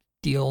type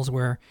deals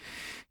where,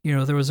 you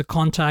know, there was a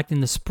contact in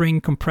the spring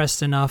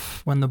compressed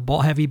enough when the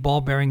heavy ball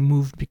bearing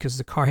moved because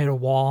the car hit a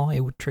wall,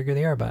 it would trigger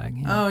the airbag.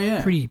 You know, Oh,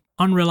 yeah. Pretty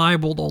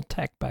unreliable old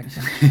tech back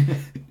then.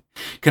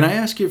 Can I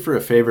ask you for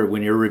a favor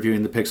when you're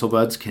reviewing the Pixel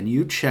Buds? Can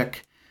you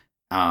check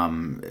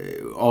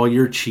all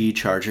your Qi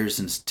chargers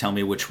and tell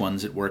me which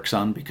ones it works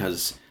on?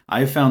 Because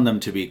I found them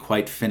to be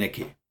quite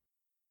finicky.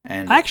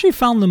 And I actually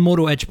found the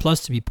Moto Edge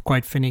Plus to be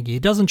quite finicky.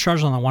 It doesn't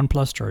charge on a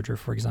OnePlus charger,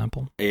 for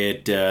example.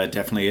 it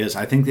definitely is.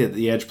 I think that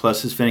the Edge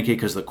Plus is finicky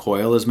because the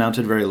coil is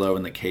mounted very low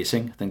in the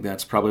casing. I think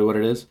that's probably what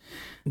it is.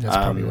 That's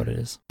probably what it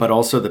is. But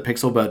also the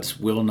Pixel Buds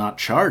will not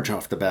charge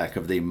off the back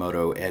of the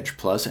Moto Edge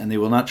Plus, and they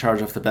will not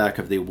charge off the back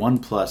of the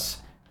OnePlus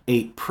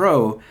 8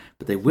 Pro,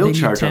 but they will They need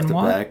charge off 10 the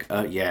watt?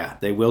 back.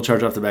 They will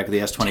charge off the back of the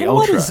S20 10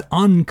 watt Ultra. is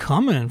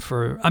uncommon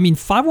for,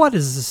 5 watt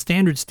is the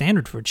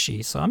standard for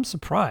Qi, so I'm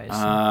surprised.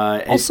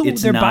 Also,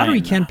 it's their battery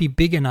 9. can't be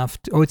big enough.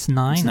 It's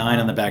 9? It's 9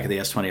 on the back of the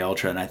S20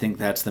 Ultra, and I think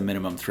that's the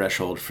minimum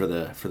threshold for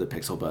the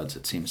Pixel Buds.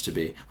 It seems to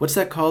be. What's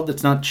that called?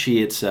 It's not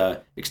Qi. It's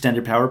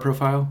Extended Power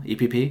Profile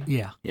 (EPP).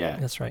 Yeah, Yeah.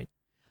 that's right.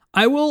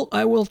 I will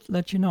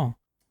let you know.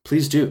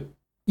 Please do.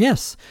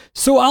 Yes.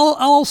 So I'll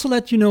also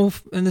let you know,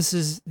 and this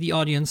is the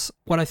audience,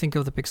 what I think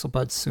of the Pixel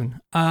Buds soon.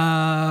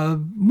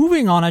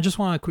 Moving on, I just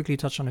want to quickly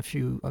touch on a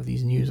few of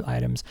these news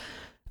items.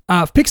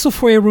 Pixel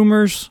 4a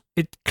rumors.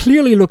 It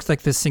clearly looks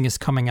like this thing is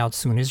coming out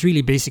soon. Is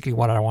really basically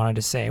what I wanted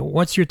to say.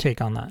 What's your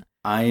take on that?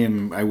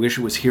 I wish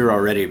it was here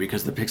already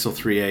because the Pixel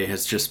 3a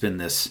has just been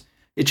this.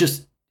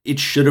 It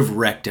should have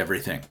wrecked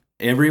everything.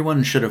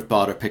 Everyone should have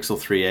bought a Pixel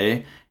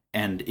 3a,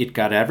 and it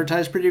got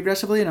advertised pretty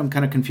aggressively, and I'm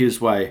kind of confused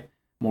why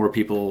more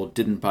people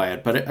didn't buy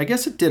it. But I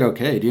guess it did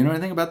okay. Do you know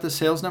anything about the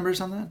sales numbers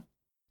on that?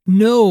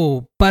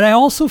 No, but I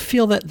also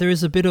feel that there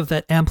is a bit of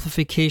that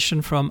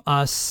amplification from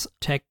us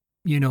tech,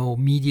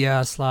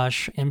 media /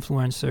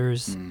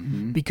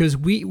 influencers, because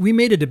we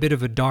made it a bit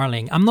of a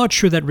darling. I'm not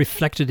sure that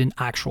reflected in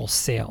actual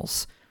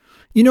sales.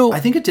 I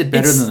think it did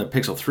better than the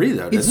Pixel 3,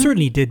 though, It didn't it?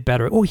 certainly did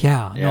better. Oh,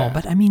 yeah. Yeah. No,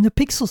 but I mean, the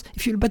pixels,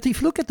 if you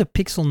look at the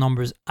pixel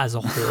numbers as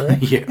a whole,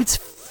 Yeah. it's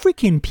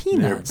freaking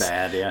peanuts.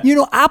 They're bad,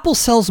 yeah. Apple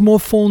sells more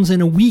phones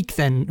in a week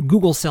than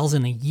Google sells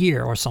in a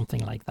year or something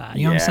like that.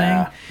 You know what I'm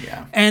saying?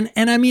 Yeah.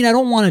 And I mean, I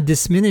don't want to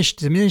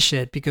diminish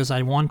it because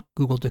I want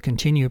Google to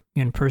continue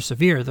and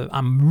persevere.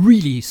 I'm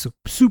really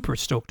super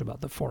stoked about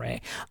the 4A.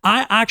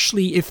 I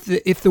actually, if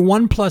the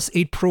OnePlus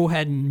 8 Pro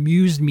hadn't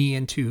mused me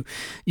into,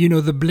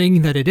 the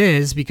bling that it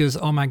is, because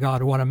oh my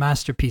God, what a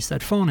masterpiece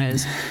that phone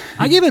is,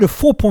 I give it a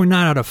 4.9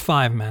 out of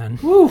 5, man,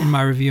 in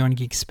my review on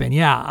Geekspin.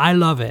 Yeah, I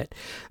love it.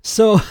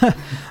 So,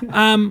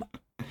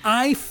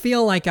 I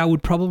feel like I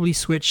would probably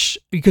switch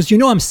because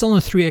I'm still on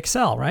a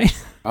 3XL, right?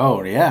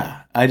 Oh,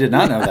 yeah. I did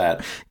not know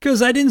that.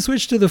 Because I didn't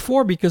switch to the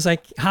 4 because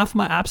half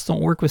my apps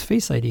don't work with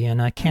Face ID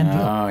and I can't do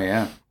it. Oh,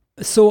 yeah.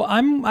 So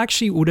I'm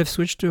actually would have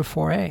switched to a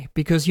 4A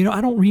because,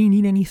 I don't really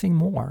need anything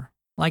more.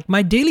 Like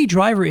my daily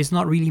driver is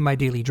not really my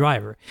daily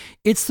driver.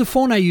 It's the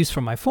phone I use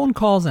for my phone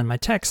calls and my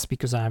texts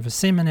because I have a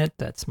SIM in it.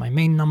 That's my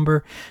main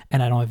number.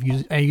 And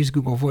I use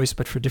Google Voice,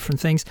 but for different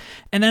things.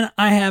 And then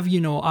I have,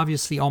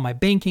 obviously all my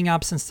banking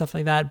apps and stuff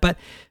like that. But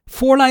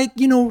for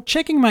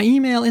checking my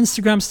email,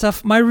 Instagram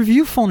stuff, my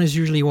review phone is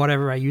usually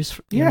whatever I use,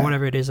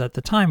 whatever it is at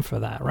the time for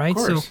that, right? Of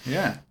course, So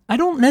yeah. I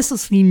don't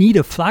necessarily need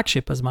a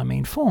flagship as my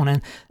main phone.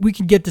 And we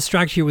can get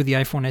distracted here with the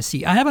iPhone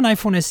SE. I have an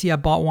iPhone SE. I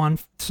bought one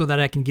so that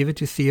I can give it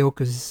to Theo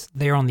because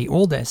they're on the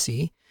old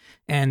SE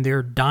and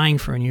they're dying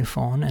for a new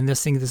phone. And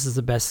this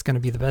is going to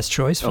be the best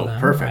choice for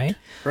them. Perfect. Right?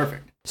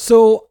 Perfect.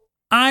 So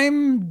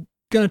I'm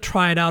going to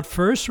try it out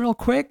first real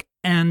quick.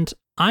 And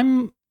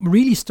I'm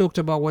really stoked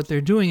about what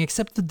they're doing,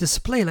 except the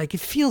display. Like it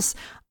feels,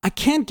 I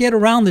can't get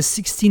around the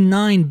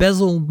 69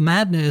 bezel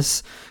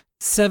madness,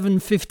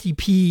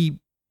 750p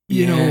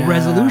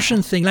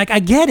resolution thing. Like I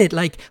get it.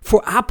 Like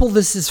for Apple,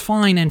 this is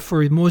fine. And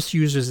for most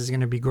users, it's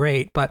going to be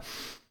great. But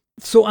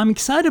so I'm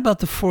excited about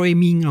the 4A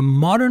being a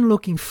modern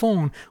looking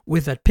phone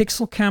with that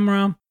pixel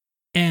camera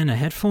and a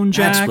headphone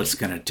jack. That's what's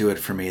going to do it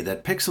for me.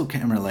 That pixel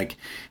camera, like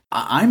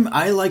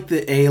I like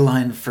the A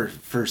line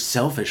for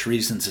selfish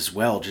reasons as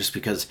well, just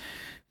because,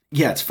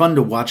 yeah, it's fun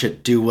to watch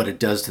it do what it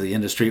does to the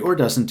industry or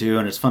doesn't do.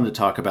 And it's fun to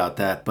talk about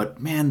that.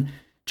 But man,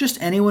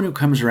 just anyone who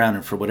comes around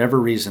and for whatever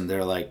reason,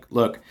 they're like,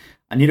 look,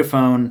 I need a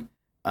phone,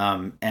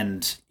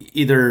 and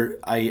either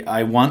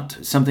I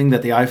want something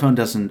that the iPhone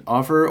doesn't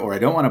offer, or I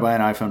don't want to buy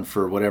an iPhone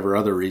for whatever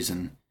other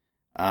reason,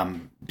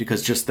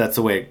 because just that's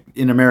the way,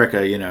 in America,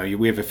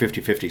 we have a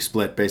 50-50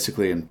 split,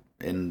 basically, and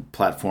in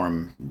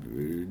platform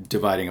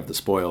dividing of the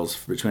spoils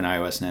between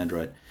iOS and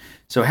Android.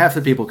 So half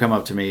the people come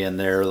up to me and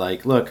they're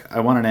like, look, I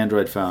want an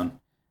Android phone.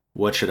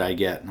 What should I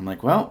get? And I'm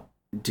like, well,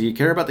 do you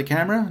care about the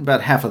camera?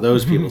 About half of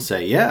those people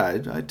say, yeah,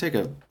 I take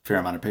a fair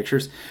amount of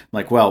pictures. I'm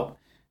like, well,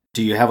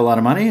 do you have a lot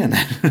of money? And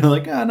they're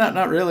like, oh,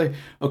 not really.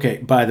 Okay,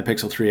 buy the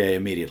Pixel 3a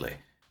immediately.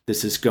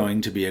 This is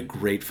going to be a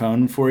great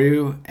phone for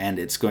you, and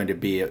it's going to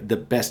be the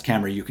best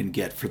camera you can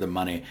get for the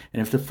money.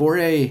 And if the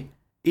 4a,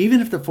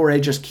 even if the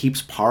 4a just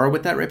keeps par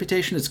with that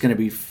reputation, it's going to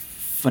be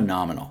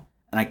phenomenal.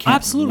 And I can't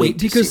Absolutely, wait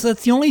to because see.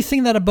 that's the only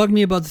thing that bugged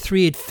me about the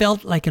 3. It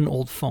felt like an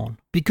old phone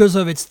because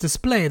of its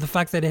display, the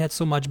fact that it had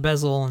so much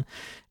bezel, and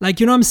like,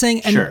 you know what I'm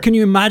saying? And Sure. can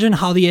you imagine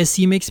how the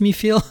SE makes me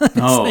feel? It's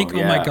oh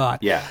my God.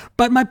 Yeah.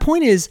 But my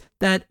point is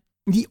that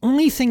the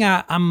only thing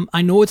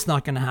I know it's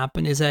not going to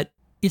happen is that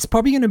it's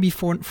probably going to be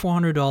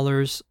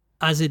 $400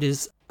 as it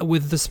is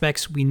with the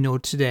specs we know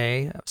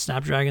today,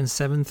 Snapdragon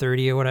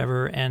 730 or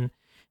whatever, and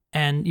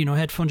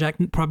headphone jack,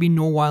 probably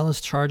no wireless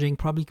charging,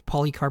 probably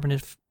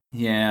polycarbonate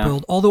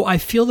build. Although I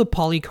feel the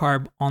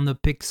polycarb on the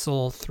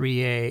Pixel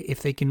 3a,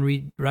 if they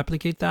can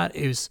replicate that,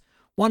 is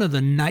one of the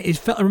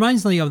it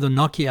reminds me of the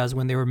Nokias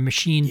when they were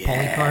machined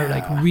polycarb,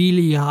 like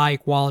really high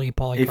quality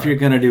polycarb. If you're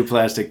gonna do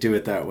plastic, do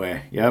it that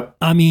way. Yep.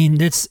 I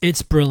mean,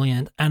 it's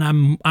brilliant,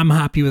 and I'm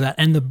happy with that.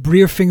 And the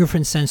rear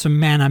fingerprint sensor,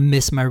 man, I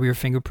miss my rear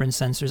fingerprint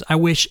sensors. I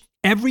wish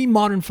every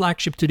modern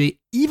flagship today,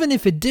 even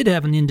if it did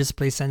have an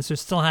in-display sensor,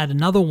 still had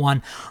another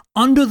one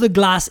under the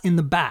glass in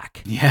the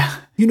back. Yeah.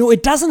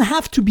 It doesn't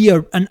have to be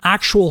an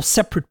actual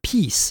separate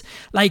piece.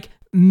 Like,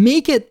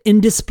 make it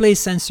in-display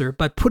sensor,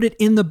 but put it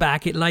in the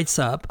back. It lights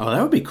up. Oh,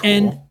 that would be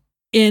cool.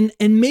 And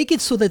make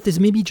it so that there's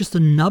maybe just a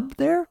nub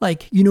there.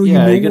 Like, you know you're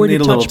where to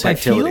need a little touch by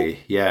tactility.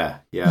 feel. Yeah.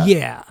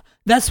 Yeah.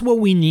 That's what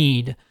we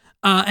need.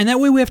 And that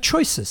way we have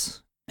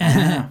choices.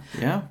 Yeah.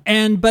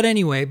 But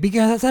anyway,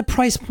 because at that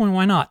price point,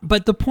 why not?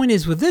 But the point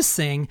is, with this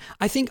thing,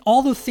 I think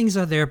all the things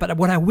are there. But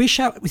what I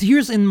wish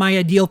here's in my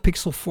ideal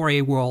Pixel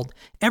 4a world,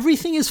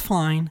 everything is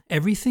fine,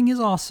 everything is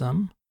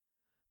awesome,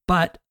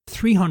 but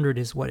 $300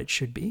 is what it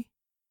should be.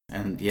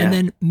 And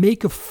then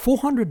make a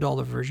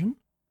 $400 version,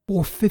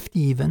 $450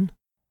 even.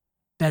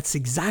 That's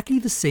exactly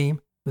the same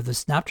with the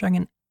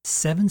Snapdragon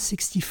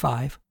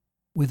 765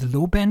 with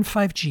low band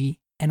 5G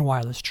and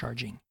wireless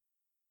charging.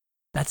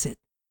 That's it.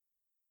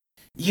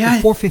 Yeah,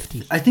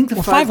 $450. I think the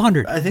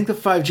 $500. I think the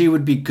 5G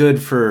would be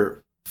good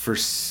for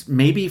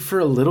maybe for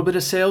a little bit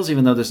of sales,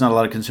 even though there's not a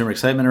lot of consumer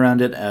excitement around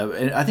it.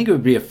 I think it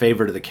would be a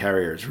favor to the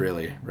carriers,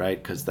 really,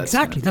 right? Because that's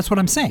what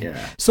I'm saying.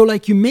 Yeah. So,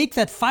 like, you make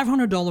that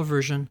 $500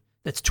 version.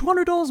 That's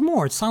 $200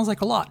 more. It sounds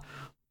like a lot,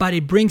 but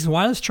it brings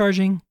wireless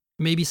charging,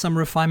 maybe some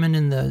refinement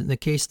in the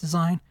case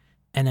design,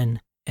 and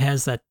then it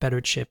has that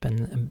better chip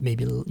and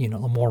maybe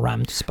more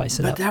RAM to spice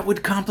it up. But that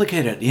would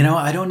complicate it.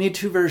 I don't need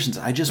two versions.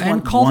 I just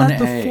want call one that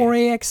the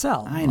 4A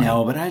XL. I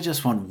know, but I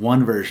just want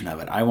one version of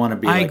it. I want to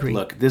be agree.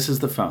 Look, this is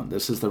the phone.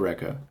 This is the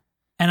Reco.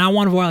 And I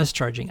want wireless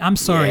charging. I'm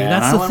sorry, yeah,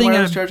 that's and the I thing. Want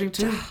wireless charging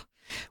too.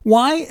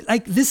 Why?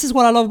 Like, this is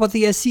what I love about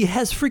the SE. It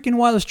has freaking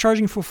wireless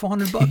charging for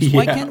 $400. Yeah.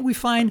 Why can't we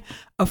find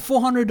a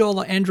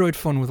 $400 Android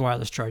phone with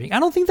wireless charging?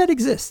 I don't think that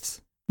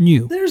exists.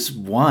 New. There's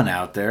one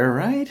out there,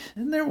 right?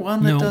 Isn't there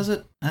one that does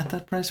it at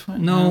that price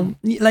point? No.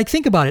 Like,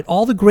 think about it.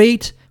 All the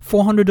great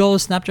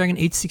 $400 Snapdragon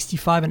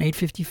 865 and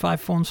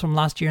 855 phones from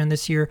last year and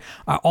this year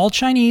are all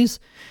Chinese.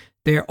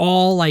 They're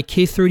all like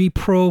K30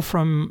 Pro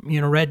from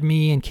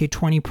Redmi and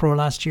K20 Pro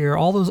last year.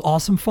 All those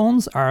awesome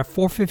phones are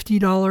 $450,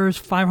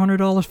 $500,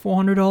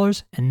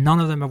 $400, and none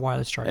of them have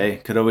wireless charging. Hey,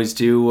 could always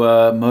do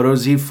Moto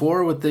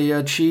Z4 with the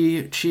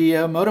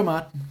Qi Moto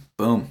mod.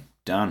 Boom,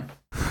 done.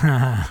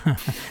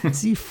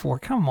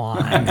 Z4, come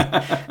on.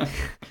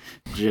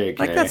 JK.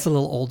 Like, that's a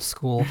little old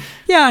school.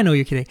 Yeah, I know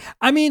you're kidding.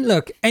 I mean,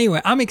 look,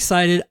 anyway, I'm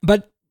excited,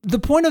 but the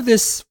point of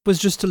this was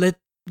just to let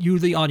you,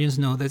 the audience,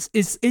 know that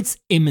it's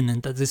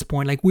imminent at this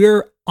point. Like,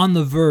 we're on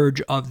the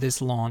verge of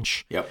this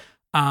launch. Yep.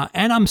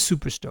 And I'm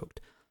super stoked.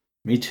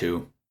 Me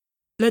too.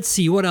 Let's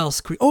see what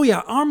else. Oh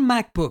yeah, ARM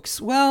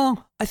MacBooks.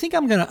 Well, I think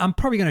I'm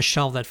probably gonna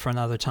shelve that for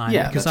another time.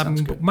 Yeah, because that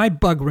sounds good. might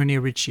bug Rene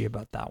Ritchie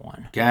about that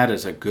one. That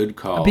is a good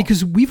call.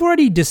 Because we've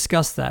already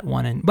discussed that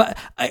one. But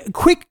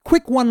quick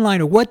one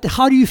liner.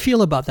 How do you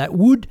feel about that?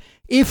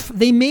 If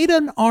they made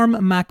an ARM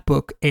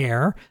MacBook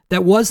Air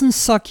that wasn't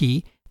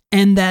sucky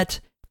and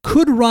that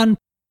could run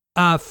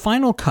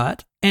Final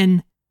Cut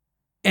and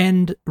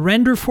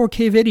render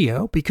 4K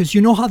video, because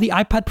you know how the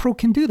iPad Pro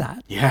can do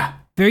that. Yeah.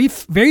 Very,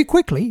 very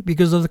quickly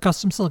because of the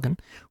custom silicon.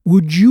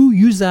 Would you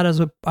use that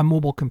as a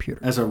mobile computer?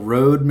 As a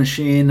road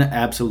machine,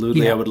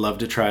 absolutely. Yeah. I would love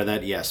to try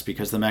that, yes,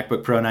 because the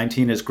MacBook Pro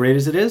 19, as great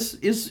as it is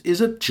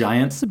a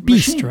giant It's a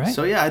beast, machine. right?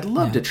 So yeah, I'd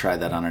love to try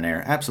that on an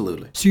Air,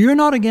 absolutely. So you're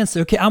not against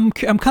it. Okay, I'm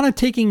kind of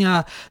taking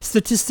a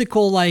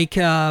statistical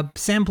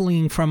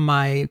sampling from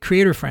my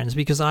creator friends,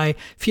 because I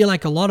feel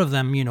like a lot of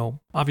them,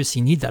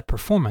 obviously need that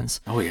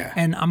performance. Oh yeah.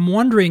 And I'm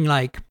wondering,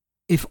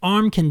 if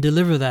ARM can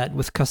deliver that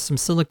with custom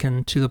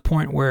silicon to the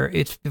point where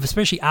if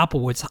especially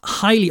Apple, it's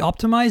highly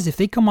optimized, if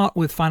they come out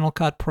with Final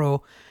Cut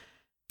Pro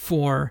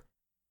for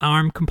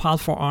ARM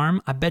compiled for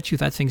ARM, I bet you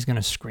that thing's going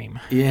to scream.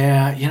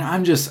 Yeah,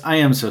 I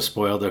am so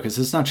spoiled though, because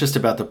it's not just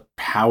about the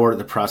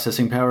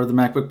processing power of the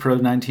MacBook Pro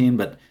 19,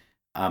 but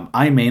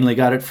I mainly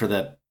got it for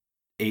that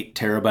 8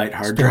 terabyte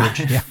hard drive.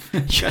 Yeah.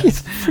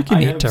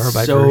 I have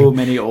so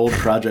many old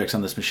projects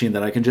on this machine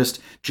that I can just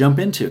jump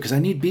into because I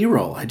need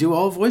B-roll. I do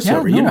all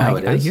voiceover. Yeah, you know how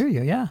it is. I hear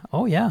you. Yeah.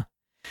 Oh, yeah.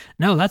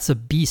 No, that's a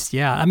beast.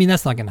 Yeah. I mean,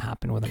 that's not going to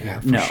happen with an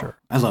Air for sure.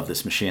 I love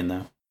this machine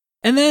though.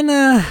 And then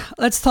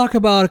let's talk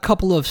about a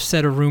couple of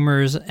set of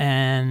rumors.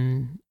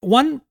 And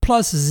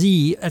OnePlus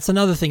Z, that's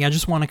another thing I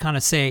just want to kind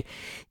of say.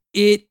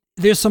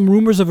 There's some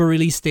rumors of a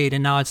release date,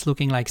 and now it's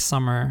looking like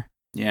summer.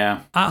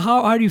 Yeah.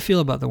 How do you feel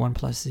about the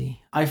OnePlus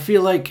Z? I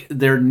feel like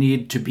there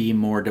need to be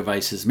more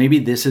devices. Maybe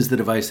this is the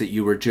device that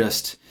you were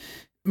just...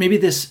 Maybe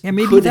this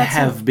could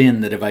have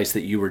been the device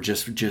that you were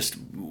just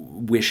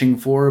wishing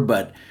for,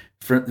 but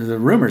for the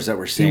rumors that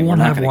we're seeing, we're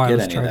not going to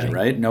get any of that,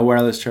 right? No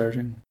wireless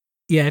charging?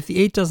 Yeah, if the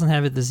 8 doesn't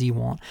have it, the Z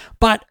won't.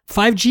 But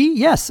 5G,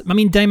 yes. I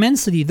mean,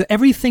 Dimensity,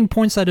 everything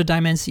points at a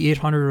Dimensity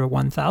 800 or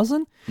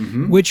 1000,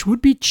 which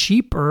would be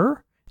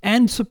cheaper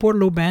and support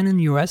low band in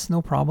the US,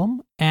 no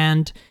problem.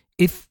 And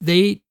if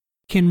they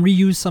can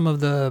reuse some of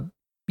the,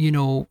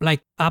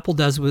 like Apple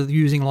does with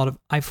using a lot of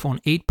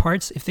iPhone 8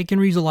 parts, if they can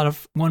reuse a lot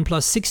of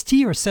OnePlus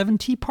 6T or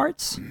 7T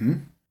parts,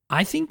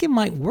 I think it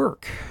might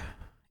work.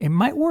 It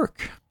might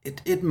work.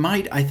 It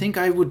might. I think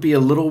I would be a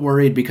little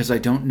worried because I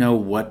don't know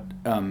what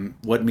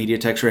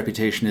MediaTek's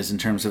reputation is in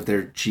terms of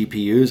their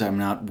GPUs. I'm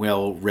not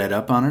well read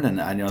up on it,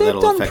 and I know that'll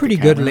affect the camera. They've done pretty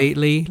good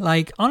lately.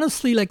 Like,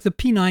 honestly, like the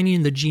P90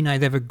 and the G90,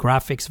 they have a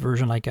graphics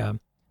version, like a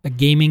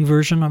gaming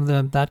version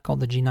of that called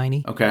the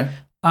G90. Okay.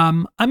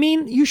 I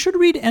mean, you should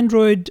read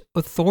Android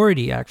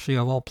Authority, actually,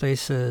 of all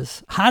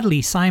places.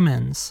 Hadley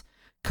Simons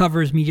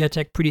covers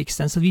MediaTek pretty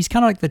extensively. He's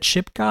kind of like the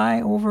chip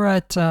guy over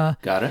at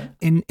Got it.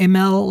 In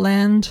ML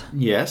land.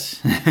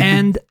 Yes.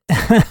 And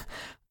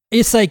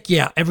it's like,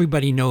 yeah,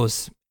 everybody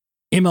knows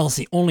ML's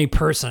the only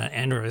person at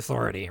Android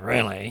Authority,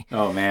 really.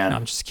 Oh, man. No,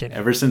 I'm just kidding.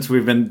 Ever since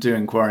we've been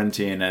doing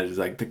quarantine, it's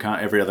like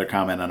every other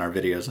comment on our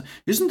videos,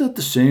 isn't that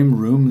the same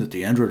room that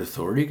the Android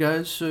Authority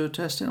guys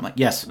test in? I'm like,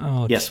 yes.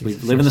 Oh, yes,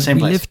 Jesus. We live in the same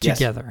place. We live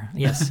together.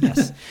 Yes,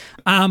 yes.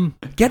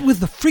 Get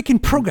with the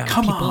freaking program,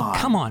 people.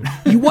 Come on.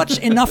 You watch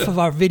enough of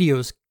our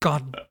videos.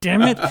 God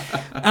damn it.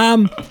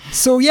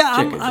 So yeah,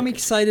 I'm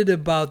excited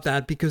about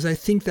that because I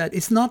think that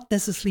it's not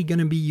necessarily going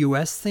to be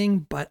US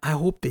thing, but I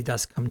hope it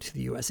does come to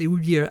the US.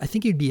 I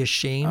think it would be a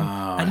shame,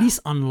 at least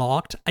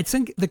unlocked. I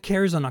think the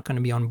carriers are not going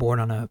to be on board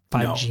on a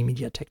 5G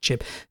MediaTek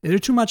chip. They're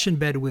too much in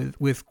bed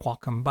with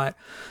Qualcomm, but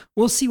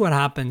we'll see what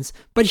happens.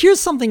 But here's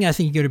something I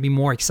think you're going to be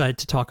more excited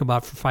to talk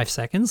about for 5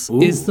 seconds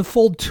is the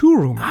Fold 2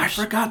 rumors. I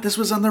forgot this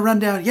was on the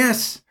rundown.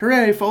 Yes.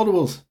 Hooray,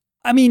 foldables.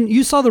 I mean,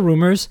 you saw the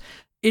rumors.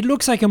 It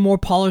looks like a more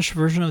polished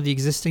version of the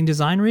existing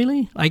design,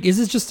 really. Like, is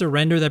this just a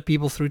render that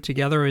people threw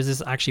together, or is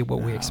this actually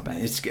what we expect?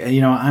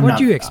 What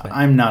do you expect?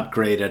 I'm not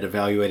great at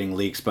evaluating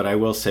leaks, but I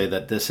will say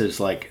that this is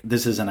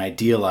an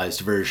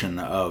idealized version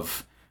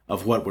of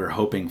what we're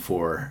hoping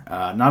for.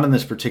 Not in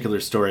this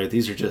particular story.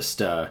 These are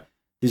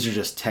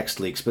just text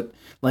leaks, but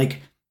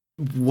like,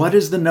 what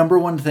is the number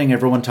one thing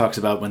everyone talks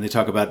about when they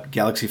talk about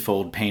Galaxy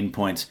Fold pain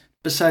points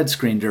besides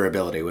screen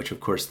durability, which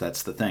of course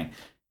that's the thing.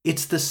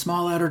 It's the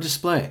small outer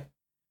display.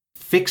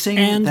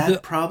 Fixing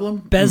that problem?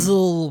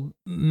 Bezel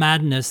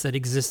madness that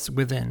exists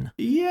within.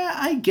 Yeah,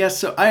 I guess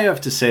so. I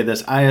have to say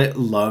this. I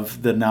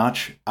love the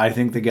notch. I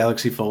think the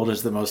Galaxy Fold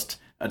is the most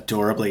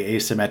adorably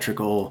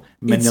asymmetrical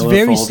manila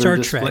folder Star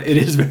display. Trek. It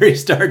is very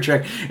Star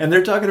Trek. And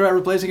they're talking about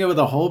replacing it with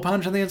a hole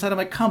punch on the inside. I'm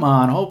like, come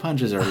on, hole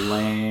punches are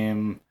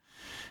lame.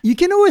 You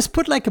can always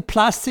put like a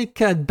plastic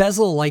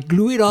bezel, like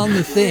glue it on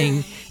the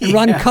thing and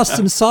run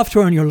custom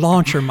software on your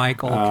launcher,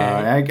 Michael.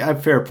 Okay.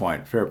 Fair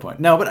point.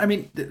 No, but I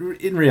mean,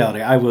 in reality,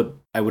 I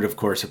would of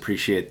course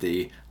appreciate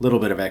the little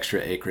bit of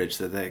extra acreage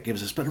that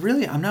gives us. But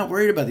really, I'm not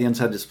worried about the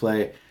inside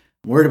display.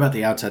 I'm worried about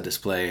the outside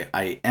display.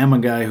 I am a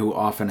guy who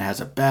often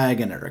has a bag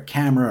and or a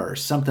camera or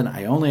something.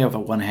 I only have a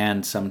one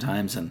hand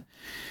sometimes, and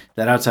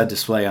that outside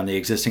display on the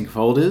existing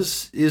Fold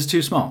is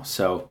too small.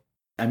 So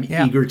I'm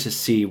eager to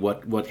see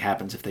what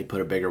happens if they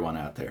put a bigger one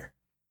out there.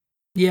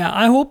 Yeah,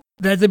 I hope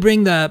that they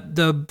bring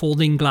the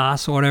folding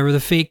glass or whatever, the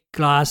fake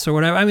glass or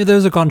whatever. I mean,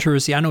 there's a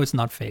controversy. I know it's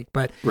not fake,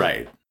 but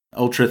right,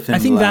 ultra thin. I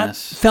think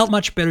glass. That felt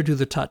much better to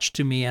the touch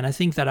to me, and I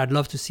think that I'd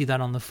love to see that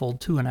on the Fold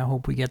 2, and I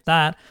hope we get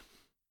that.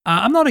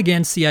 I'm not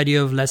against the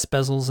idea of less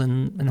bezels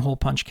and hole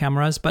punch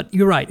cameras, but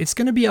you're right. It's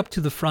going to be up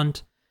to the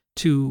front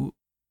to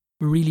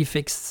really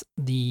fix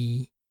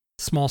the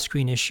small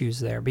screen issues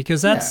there,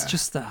 because that's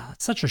just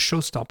such a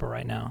showstopper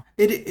right now.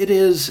 It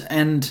is,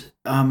 and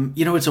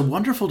it's a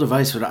wonderful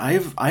device. But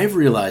I've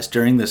realized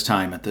during this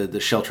time at the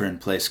shelter in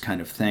place kind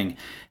of thing,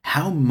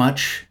 how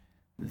much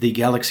the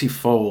Galaxy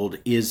Fold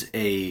is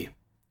a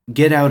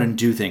get out and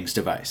do things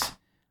device.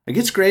 Like,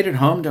 it's great at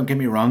home, don't get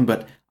me wrong,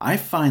 but I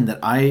find that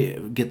I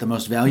get the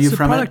most value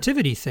from it. It's a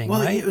productivity thing,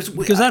 right?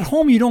 Because at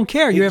home you don't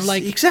care. You have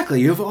exactly,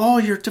 you have all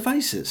your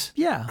devices.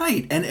 Yeah.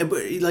 Right. And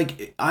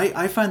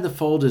I find the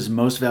Fold is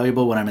most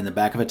valuable when I'm in the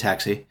back of a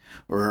taxi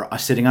or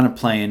sitting on a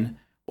plane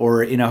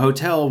or in a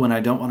hotel when I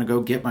don't want to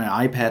go get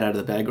my iPad out of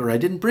the bag, or I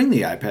didn't bring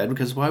the iPad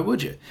because why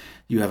would you?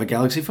 You have a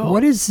Galaxy Fold.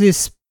 What is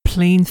this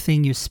plane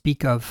thing you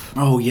speak of?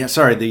 Oh yeah,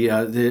 sorry,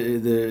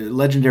 the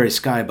legendary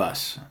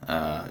Skybus.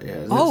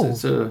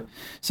 It's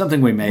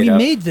something we made. We up.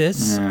 made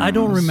this. I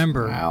don't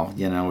remember. Wow,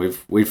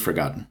 we've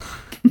forgotten.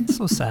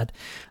 So sad.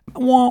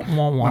 Wah,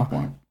 wah,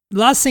 wah.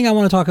 Last thing I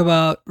want to talk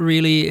about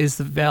really is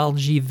the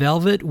LG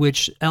Velvet,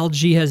 which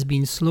LG has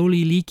been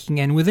slowly leaking.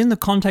 And within the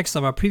context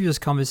of our previous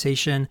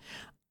conversation,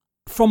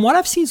 from what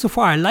I've seen so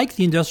far, I like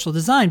the industrial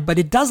design, but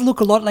it does look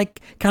a lot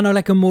kind of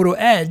like a Moto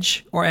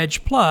Edge or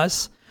Edge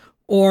Plus,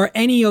 or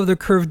any of the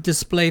curved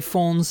display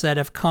phones that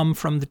have come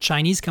from the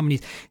Chinese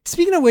companies.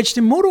 Speaking of which,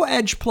 the Moto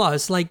Edge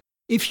Plus, like,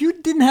 if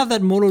you didn't have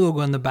that Moto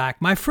logo on the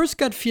back, my first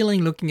gut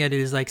feeling looking at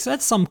it is like, so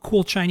that's some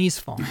cool Chinese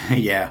phone.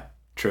 Yeah,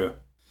 true.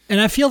 And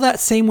I feel that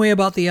same way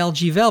about the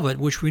LG Velvet,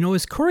 which we know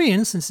is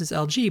Korean since it's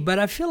LG, but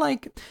I feel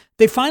like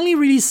they finally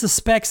released the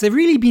specs. They've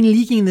really been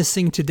leaking this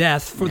thing to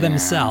death for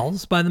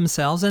themselves, by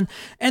themselves.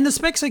 And the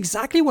specs are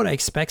exactly what I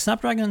expect.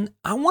 Snapdragon,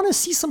 I want to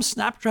see some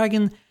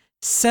Snapdragon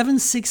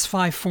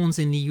 765 phones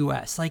in the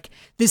US. Like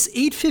this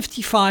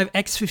 855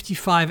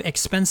 X55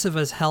 expensive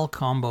as hell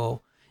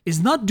combo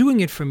is not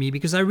doing it for me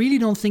because I really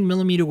don't think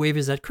millimeter wave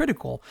is that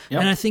critical. Yep.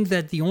 And I think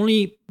that the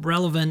only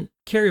relevant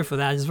carrier for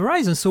that is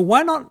Verizon. So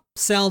why not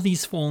sell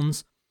these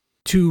phones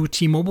to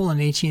T-Mobile and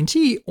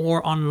AT&T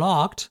or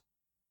unlocked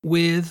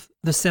with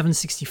the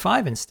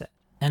 765 instead?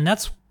 And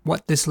that's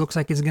what this looks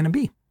like it's going to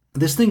be.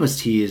 This thing was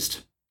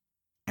teased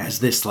as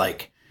this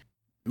like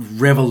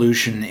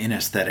revolution in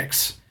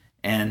aesthetics.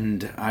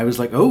 And I was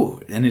like, oh,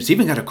 and it's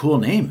even got a cool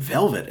name,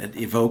 Velvet. It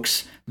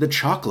evokes the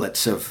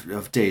chocolates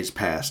of days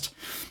past.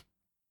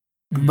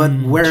 But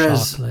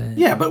whereas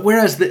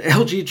the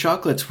LG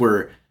chocolates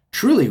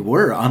truly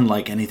were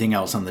unlike anything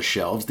else on the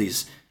shelves,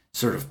 these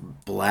sort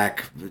of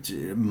black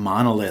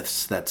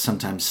monoliths that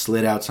sometimes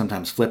slid out,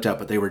 sometimes flipped out,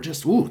 but they were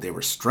just, they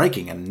were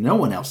striking, and no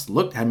one else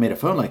had made a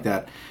phone like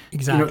that.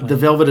 Exactly. The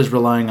Velvet is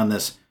relying on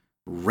this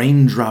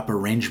raindrop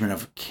arrangement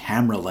of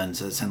camera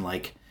lenses and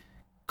like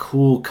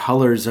cool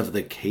colors of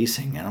the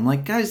casing. And I'm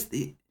like, guys,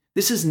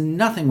 this is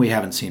nothing we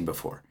haven't seen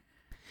before.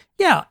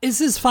 Yeah, this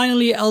is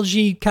finally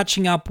LG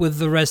catching up with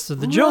the rest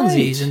of the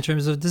Jonesies in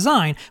terms of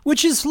design,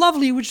 which is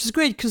lovely, which is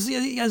great, because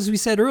as we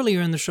said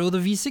earlier in the show, the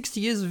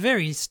V60 is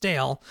very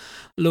stale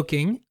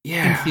looking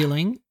and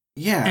feeling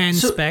and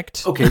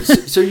spec'd. Okay,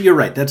 so you're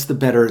right. That's the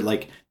better,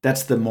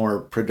 that's the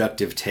more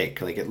productive take.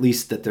 Like, at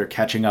least that they're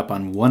catching up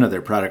on one of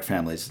their product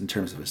families in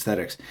terms of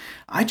aesthetics.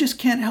 I just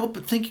can't help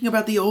but thinking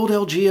about the old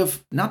LG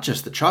of not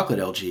just the chocolate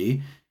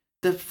LG,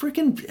 the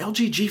freaking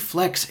LG G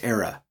Flex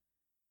era.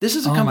 This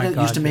is a company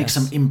that used to make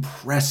some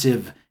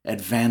impressive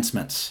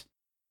advancements.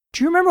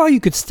 Do you remember how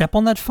you could step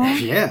on that phone?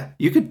 Yeah,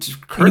 you could.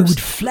 And it would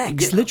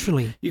flex,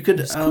 literally. You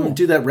could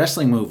do that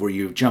wrestling move where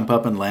you jump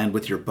up and land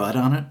with your butt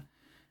on it,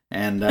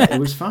 and it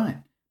was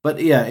fine.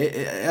 But yeah,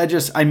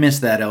 I miss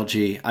that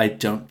LG. I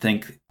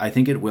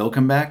think it will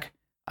come back.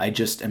 I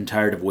just am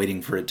tired of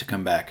waiting for it to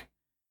come back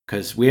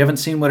because we haven't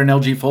seen what an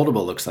LG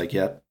foldable looks like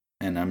yet,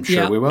 and I'm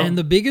sure we will. And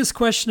the biggest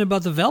question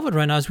about the Velvet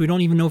right now is we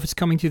don't even know if it's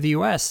coming to the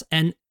US.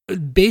 And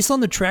based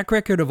on the track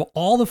record of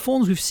all the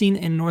phones we've seen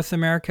in North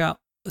America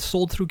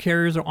sold through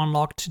carriers or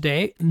unlocked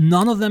today,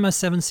 none of them are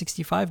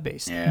 765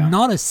 based. Yeah.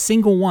 Not a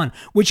single one,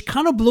 which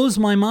kind of blows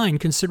my mind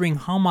considering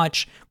how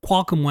much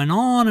Qualcomm went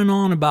on and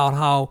on about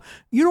how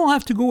you don't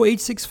have to go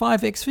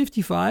 865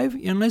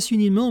 X55 unless you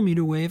need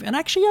millimeter wave. And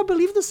actually, I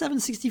believe the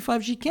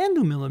 765G can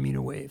do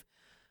millimeter wave.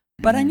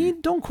 But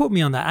don't quote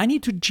me on that. I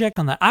need to check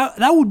on that.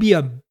 That would be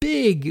a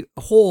big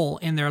hole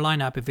in their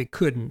lineup if it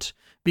couldn't,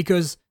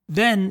 because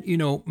then,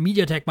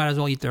 MediaTek might as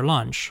well eat their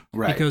lunch.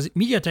 Right. Because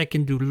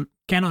MediaTek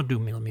cannot do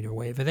millimeter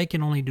wave. They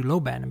can only do low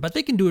band, but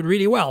they can do it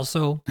really well.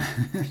 So,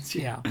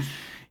 yeah.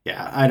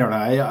 Yeah, I don't know.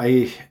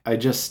 I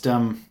just,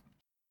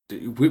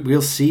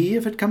 we'll see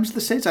if it comes to the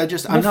States.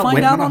 We'll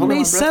find out on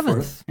May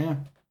 7th. Yeah.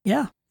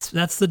 Yeah.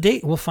 That's the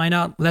date. We'll find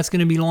out. That's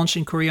going to be launched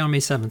in Korea on May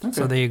 7th. Okay.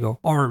 So there you go.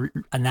 Or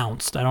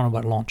announced. I don't know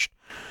about launched.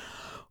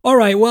 All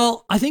right.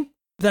 Well, I think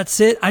that's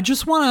it. I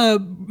just want to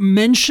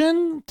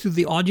mention to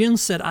the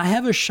audience that I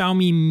have a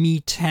Xiaomi Mi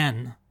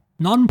 10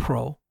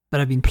 non-Pro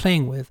that I've been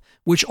playing with,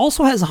 which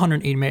also has a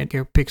 108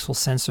 megapixel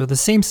sensor, the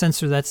same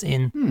sensor that's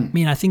in,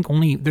 I think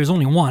there's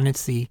only one.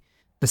 It's the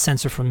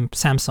sensor from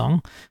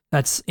Samsung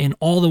that's in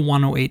all the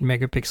 108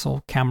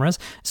 megapixel cameras.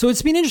 So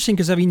it's been interesting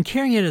because I've been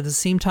carrying it at the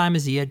same time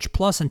as the Edge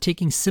Plus and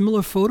taking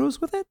similar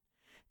photos with it.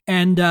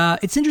 And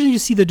it's interesting to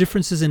see the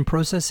differences in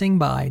processing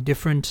by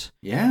different,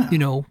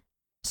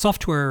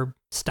 software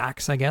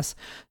stacks, I guess.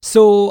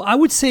 So I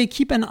would say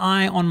keep an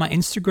eye on my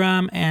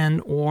Instagram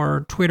and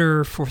or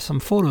Twitter for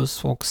some photos,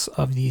 folks,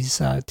 of these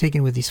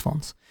taken with these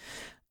phones.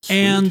 Sweet.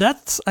 And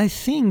that's, I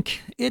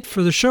think, it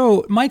for the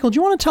show. Michael, do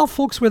you want to tell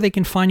folks where they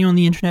can find you on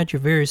the internet, your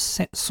various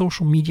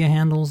social media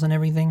handles and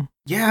everything?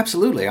 Yeah,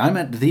 absolutely. I'm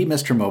at the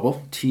Mr.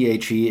 Mobile,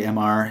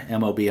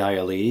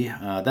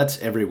 TheMrMobile. That's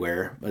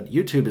everywhere. But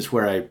YouTube is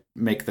where I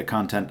make the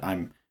content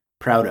I'm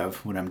proud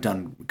of when I'm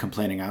done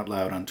complaining out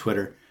loud on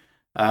Twitter.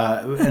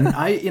 And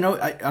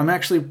I'm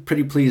actually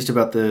pretty pleased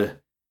about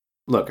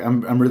look,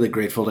 I'm really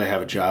grateful to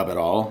have a job at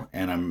all,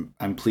 and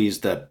I'm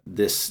pleased that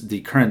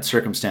the current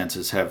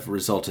circumstances have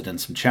resulted in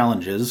some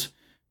challenges,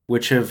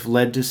 which have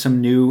led to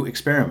some new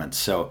experiments.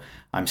 So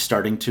I'm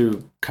starting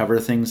to cover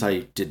things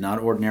I did not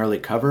ordinarily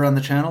cover on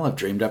the channel. I've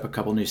dreamed up a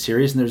couple new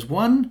series, and there's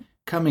one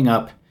coming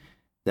up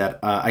that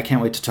I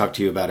can't wait to talk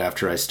to you about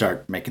after I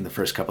start making the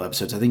first couple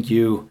episodes. I think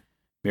you,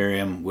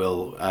 Miriam,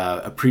 will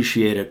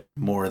appreciate it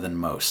more than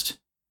most.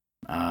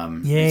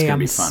 Yay,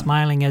 I'm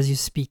smiling as you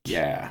speak.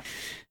 Yeah.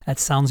 That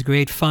sounds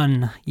great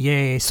fun.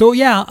 Yay. So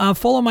yeah,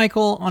 follow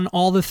Michael on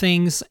all the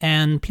things,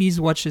 and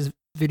please watch his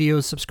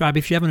videos, subscribe.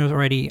 If you haven't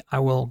already, I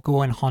will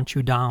go and hunt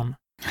you down,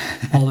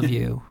 all of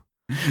you.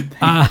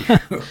 Thank you.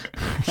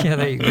 Yeah,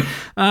 there you go.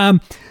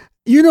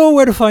 You know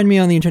where to find me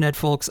on the internet,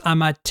 folks.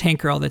 I'm at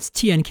Tankgirl. That's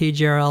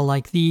TNKGRL,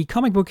 like the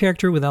comic book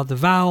character without the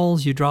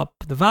vowels. You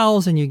drop the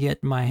vowels and you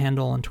get my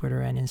handle on Twitter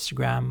and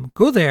Instagram.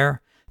 Go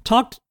there.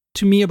 Talk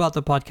to me about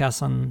the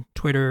podcast on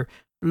Twitter.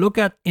 Look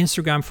at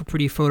Instagram for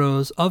pretty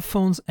photos of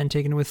phones and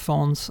taken with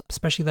phones,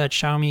 especially that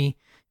Xiaomi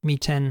Mi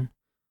 10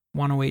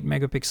 108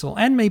 megapixel,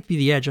 and maybe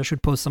the Edge. I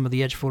should post some of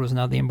the Edge photos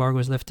now the embargo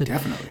is lifted.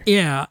 Definitely.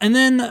 Yeah. And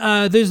then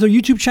there's the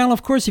YouTube channel,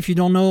 of course. If you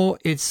don't know,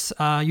 it's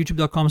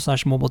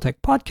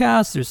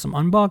youtube.com/mobiletechpodcast. There's some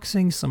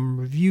unboxings, some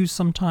reviews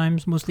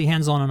sometimes, mostly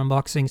hands-on and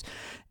unboxings.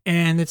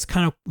 And it's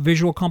kind of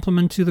visual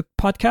complement to the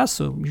podcast.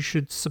 So you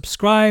should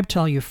subscribe,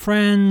 tell your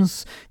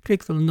friends,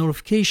 click the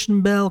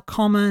notification bell,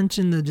 comment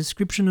in the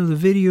description of the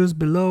videos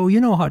below. You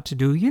know how to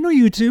do. You know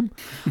YouTube.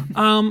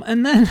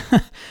 And then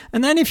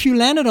if you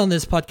landed on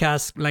this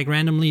podcast like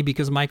randomly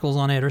because Michael's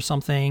on it or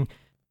something,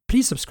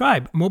 please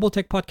subscribe.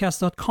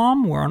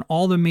 mobiletechpodcast.com. We're on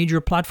all the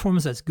major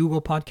platforms. That's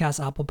Google Podcasts,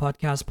 Apple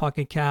Podcasts,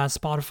 Pocket Casts,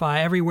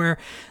 Spotify, everywhere.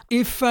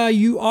 If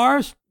you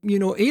are,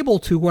 able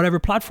to, whatever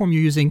platform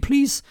you're using,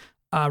 please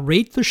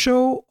rate the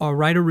show or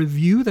write a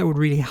review. That would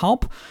really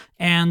help.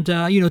 And,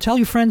 tell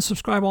your friends,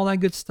 subscribe, all that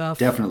good stuff.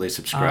 Definitely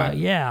subscribe.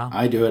 Yeah.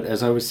 I do it.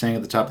 As I was saying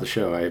at the top of the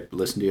show, I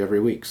listen to you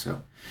every week.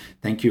 So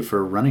thank you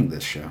for running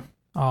this show.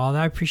 Oh,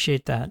 I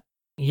appreciate that.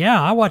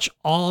 Yeah, I watch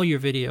all your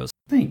videos.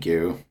 Thank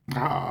you.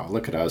 Oh,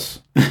 look at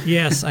us.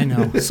 Yes, I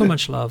know. So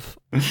much love.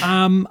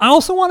 I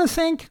also want to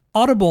thank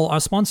Audible,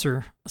 our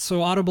sponsor.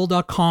 So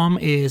audible.com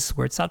is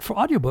where it's at for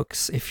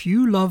audiobooks. If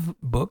you love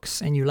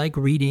books and you like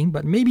reading,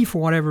 but maybe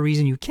for whatever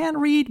reason you can't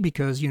read,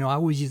 because, I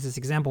always use this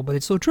example, but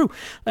it's so true.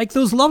 Like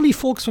those lovely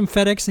folks from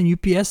FedEx and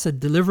UPS that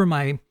deliver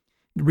my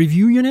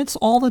review units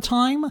all the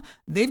time,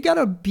 they've got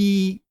to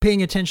be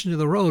paying attention to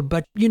the road,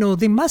 but,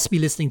 they must be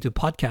listening to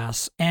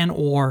podcasts and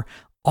or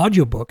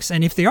audiobooks.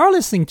 And if they are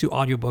listening to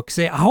audiobooks,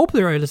 I hope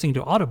they are listening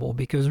to Audible,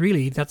 because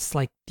really that's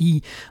like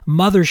the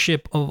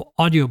mothership of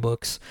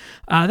audiobooks.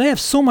 They have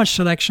so much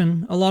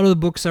selection. A lot of the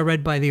books are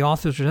read by the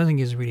authors, which I think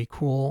is really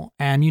cool.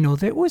 And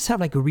they always have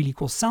like a really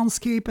cool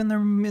soundscape in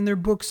their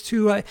books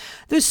too.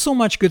 There's so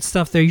much good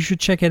stuff there. You should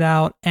check it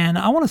out. And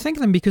I want to thank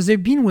them because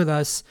they've been with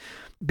us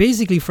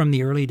basically from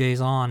the early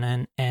days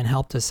on and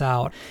helped us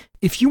out.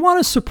 If you want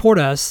to support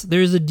us,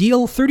 there's a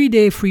deal,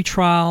 30-day free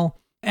trial.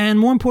 And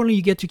more importantly,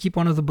 you get to keep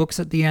one of the books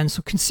at the end.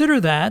 So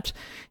consider that.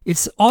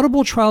 It's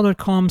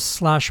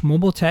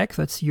audibletrial.com/mobiletech.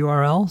 That's the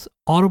URL.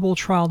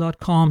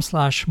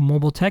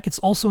 audibletrial.com/mobiletech. It's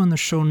also in the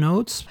show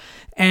notes.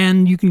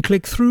 And you can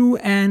click through.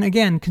 And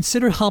again,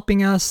 consider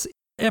helping us.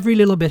 Every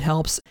little bit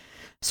helps.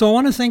 So I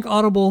want to thank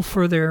Audible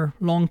for their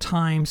long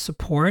time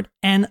support.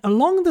 And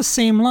along the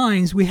same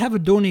lines, we have a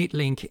donate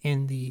link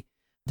in the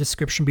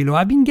description below.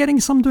 I've been getting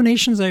some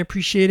donations. I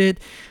appreciate it.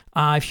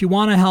 If you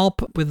want to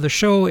help with the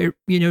show,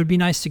 it'd be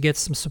nice to get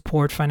some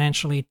support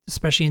financially,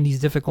 especially in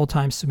these difficult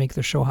times, to make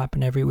the show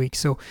happen every week.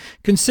 So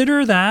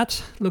consider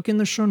that. Look in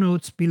the show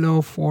notes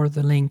below for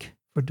the link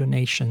for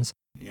donations.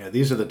 Yeah,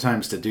 these are the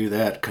times to do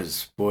that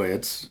because, boy,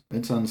 it's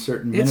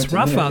uncertain. It's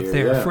rough out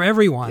there for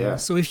everyone. Yeah.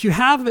 So if you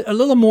have a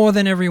little more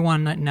than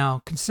everyone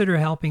now, consider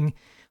helping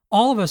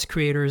all of us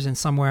creators in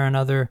some way or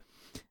another.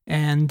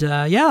 And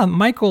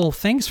Michael,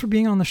 thanks for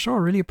being on the show. I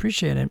really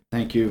appreciate it.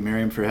 Thank you,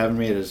 Miriam, for having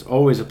me. It is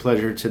always a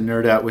pleasure to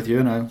nerd out with you,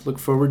 and I look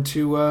forward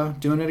to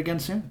doing it again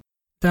soon.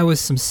 That was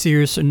some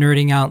serious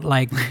nerding out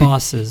like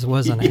bosses,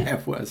 wasn't it? Yeah,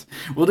 it was.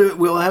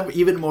 We'll have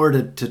even more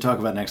to talk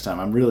about next time.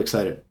 I'm really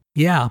excited.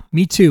 Yeah,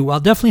 me too. I'll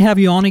definitely have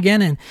you on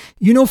again. And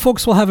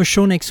folks, will have a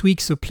show next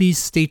week, so please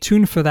stay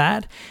tuned for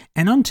that.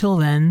 And until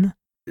then,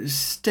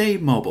 stay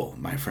mobile,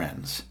 my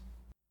friends.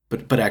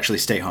 But actually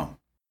stay home.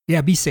 Yeah,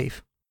 be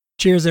safe.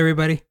 Cheers,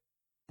 everybody.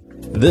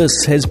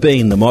 This has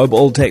been the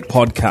Mobile Tech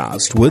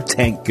Podcast with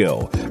Tank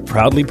Girl,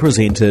 proudly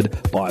presented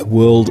by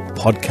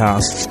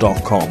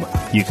worldpodcasts.com.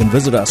 You can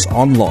visit us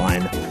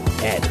online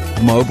at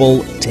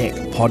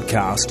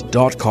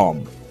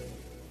mobiletechpodcast.com.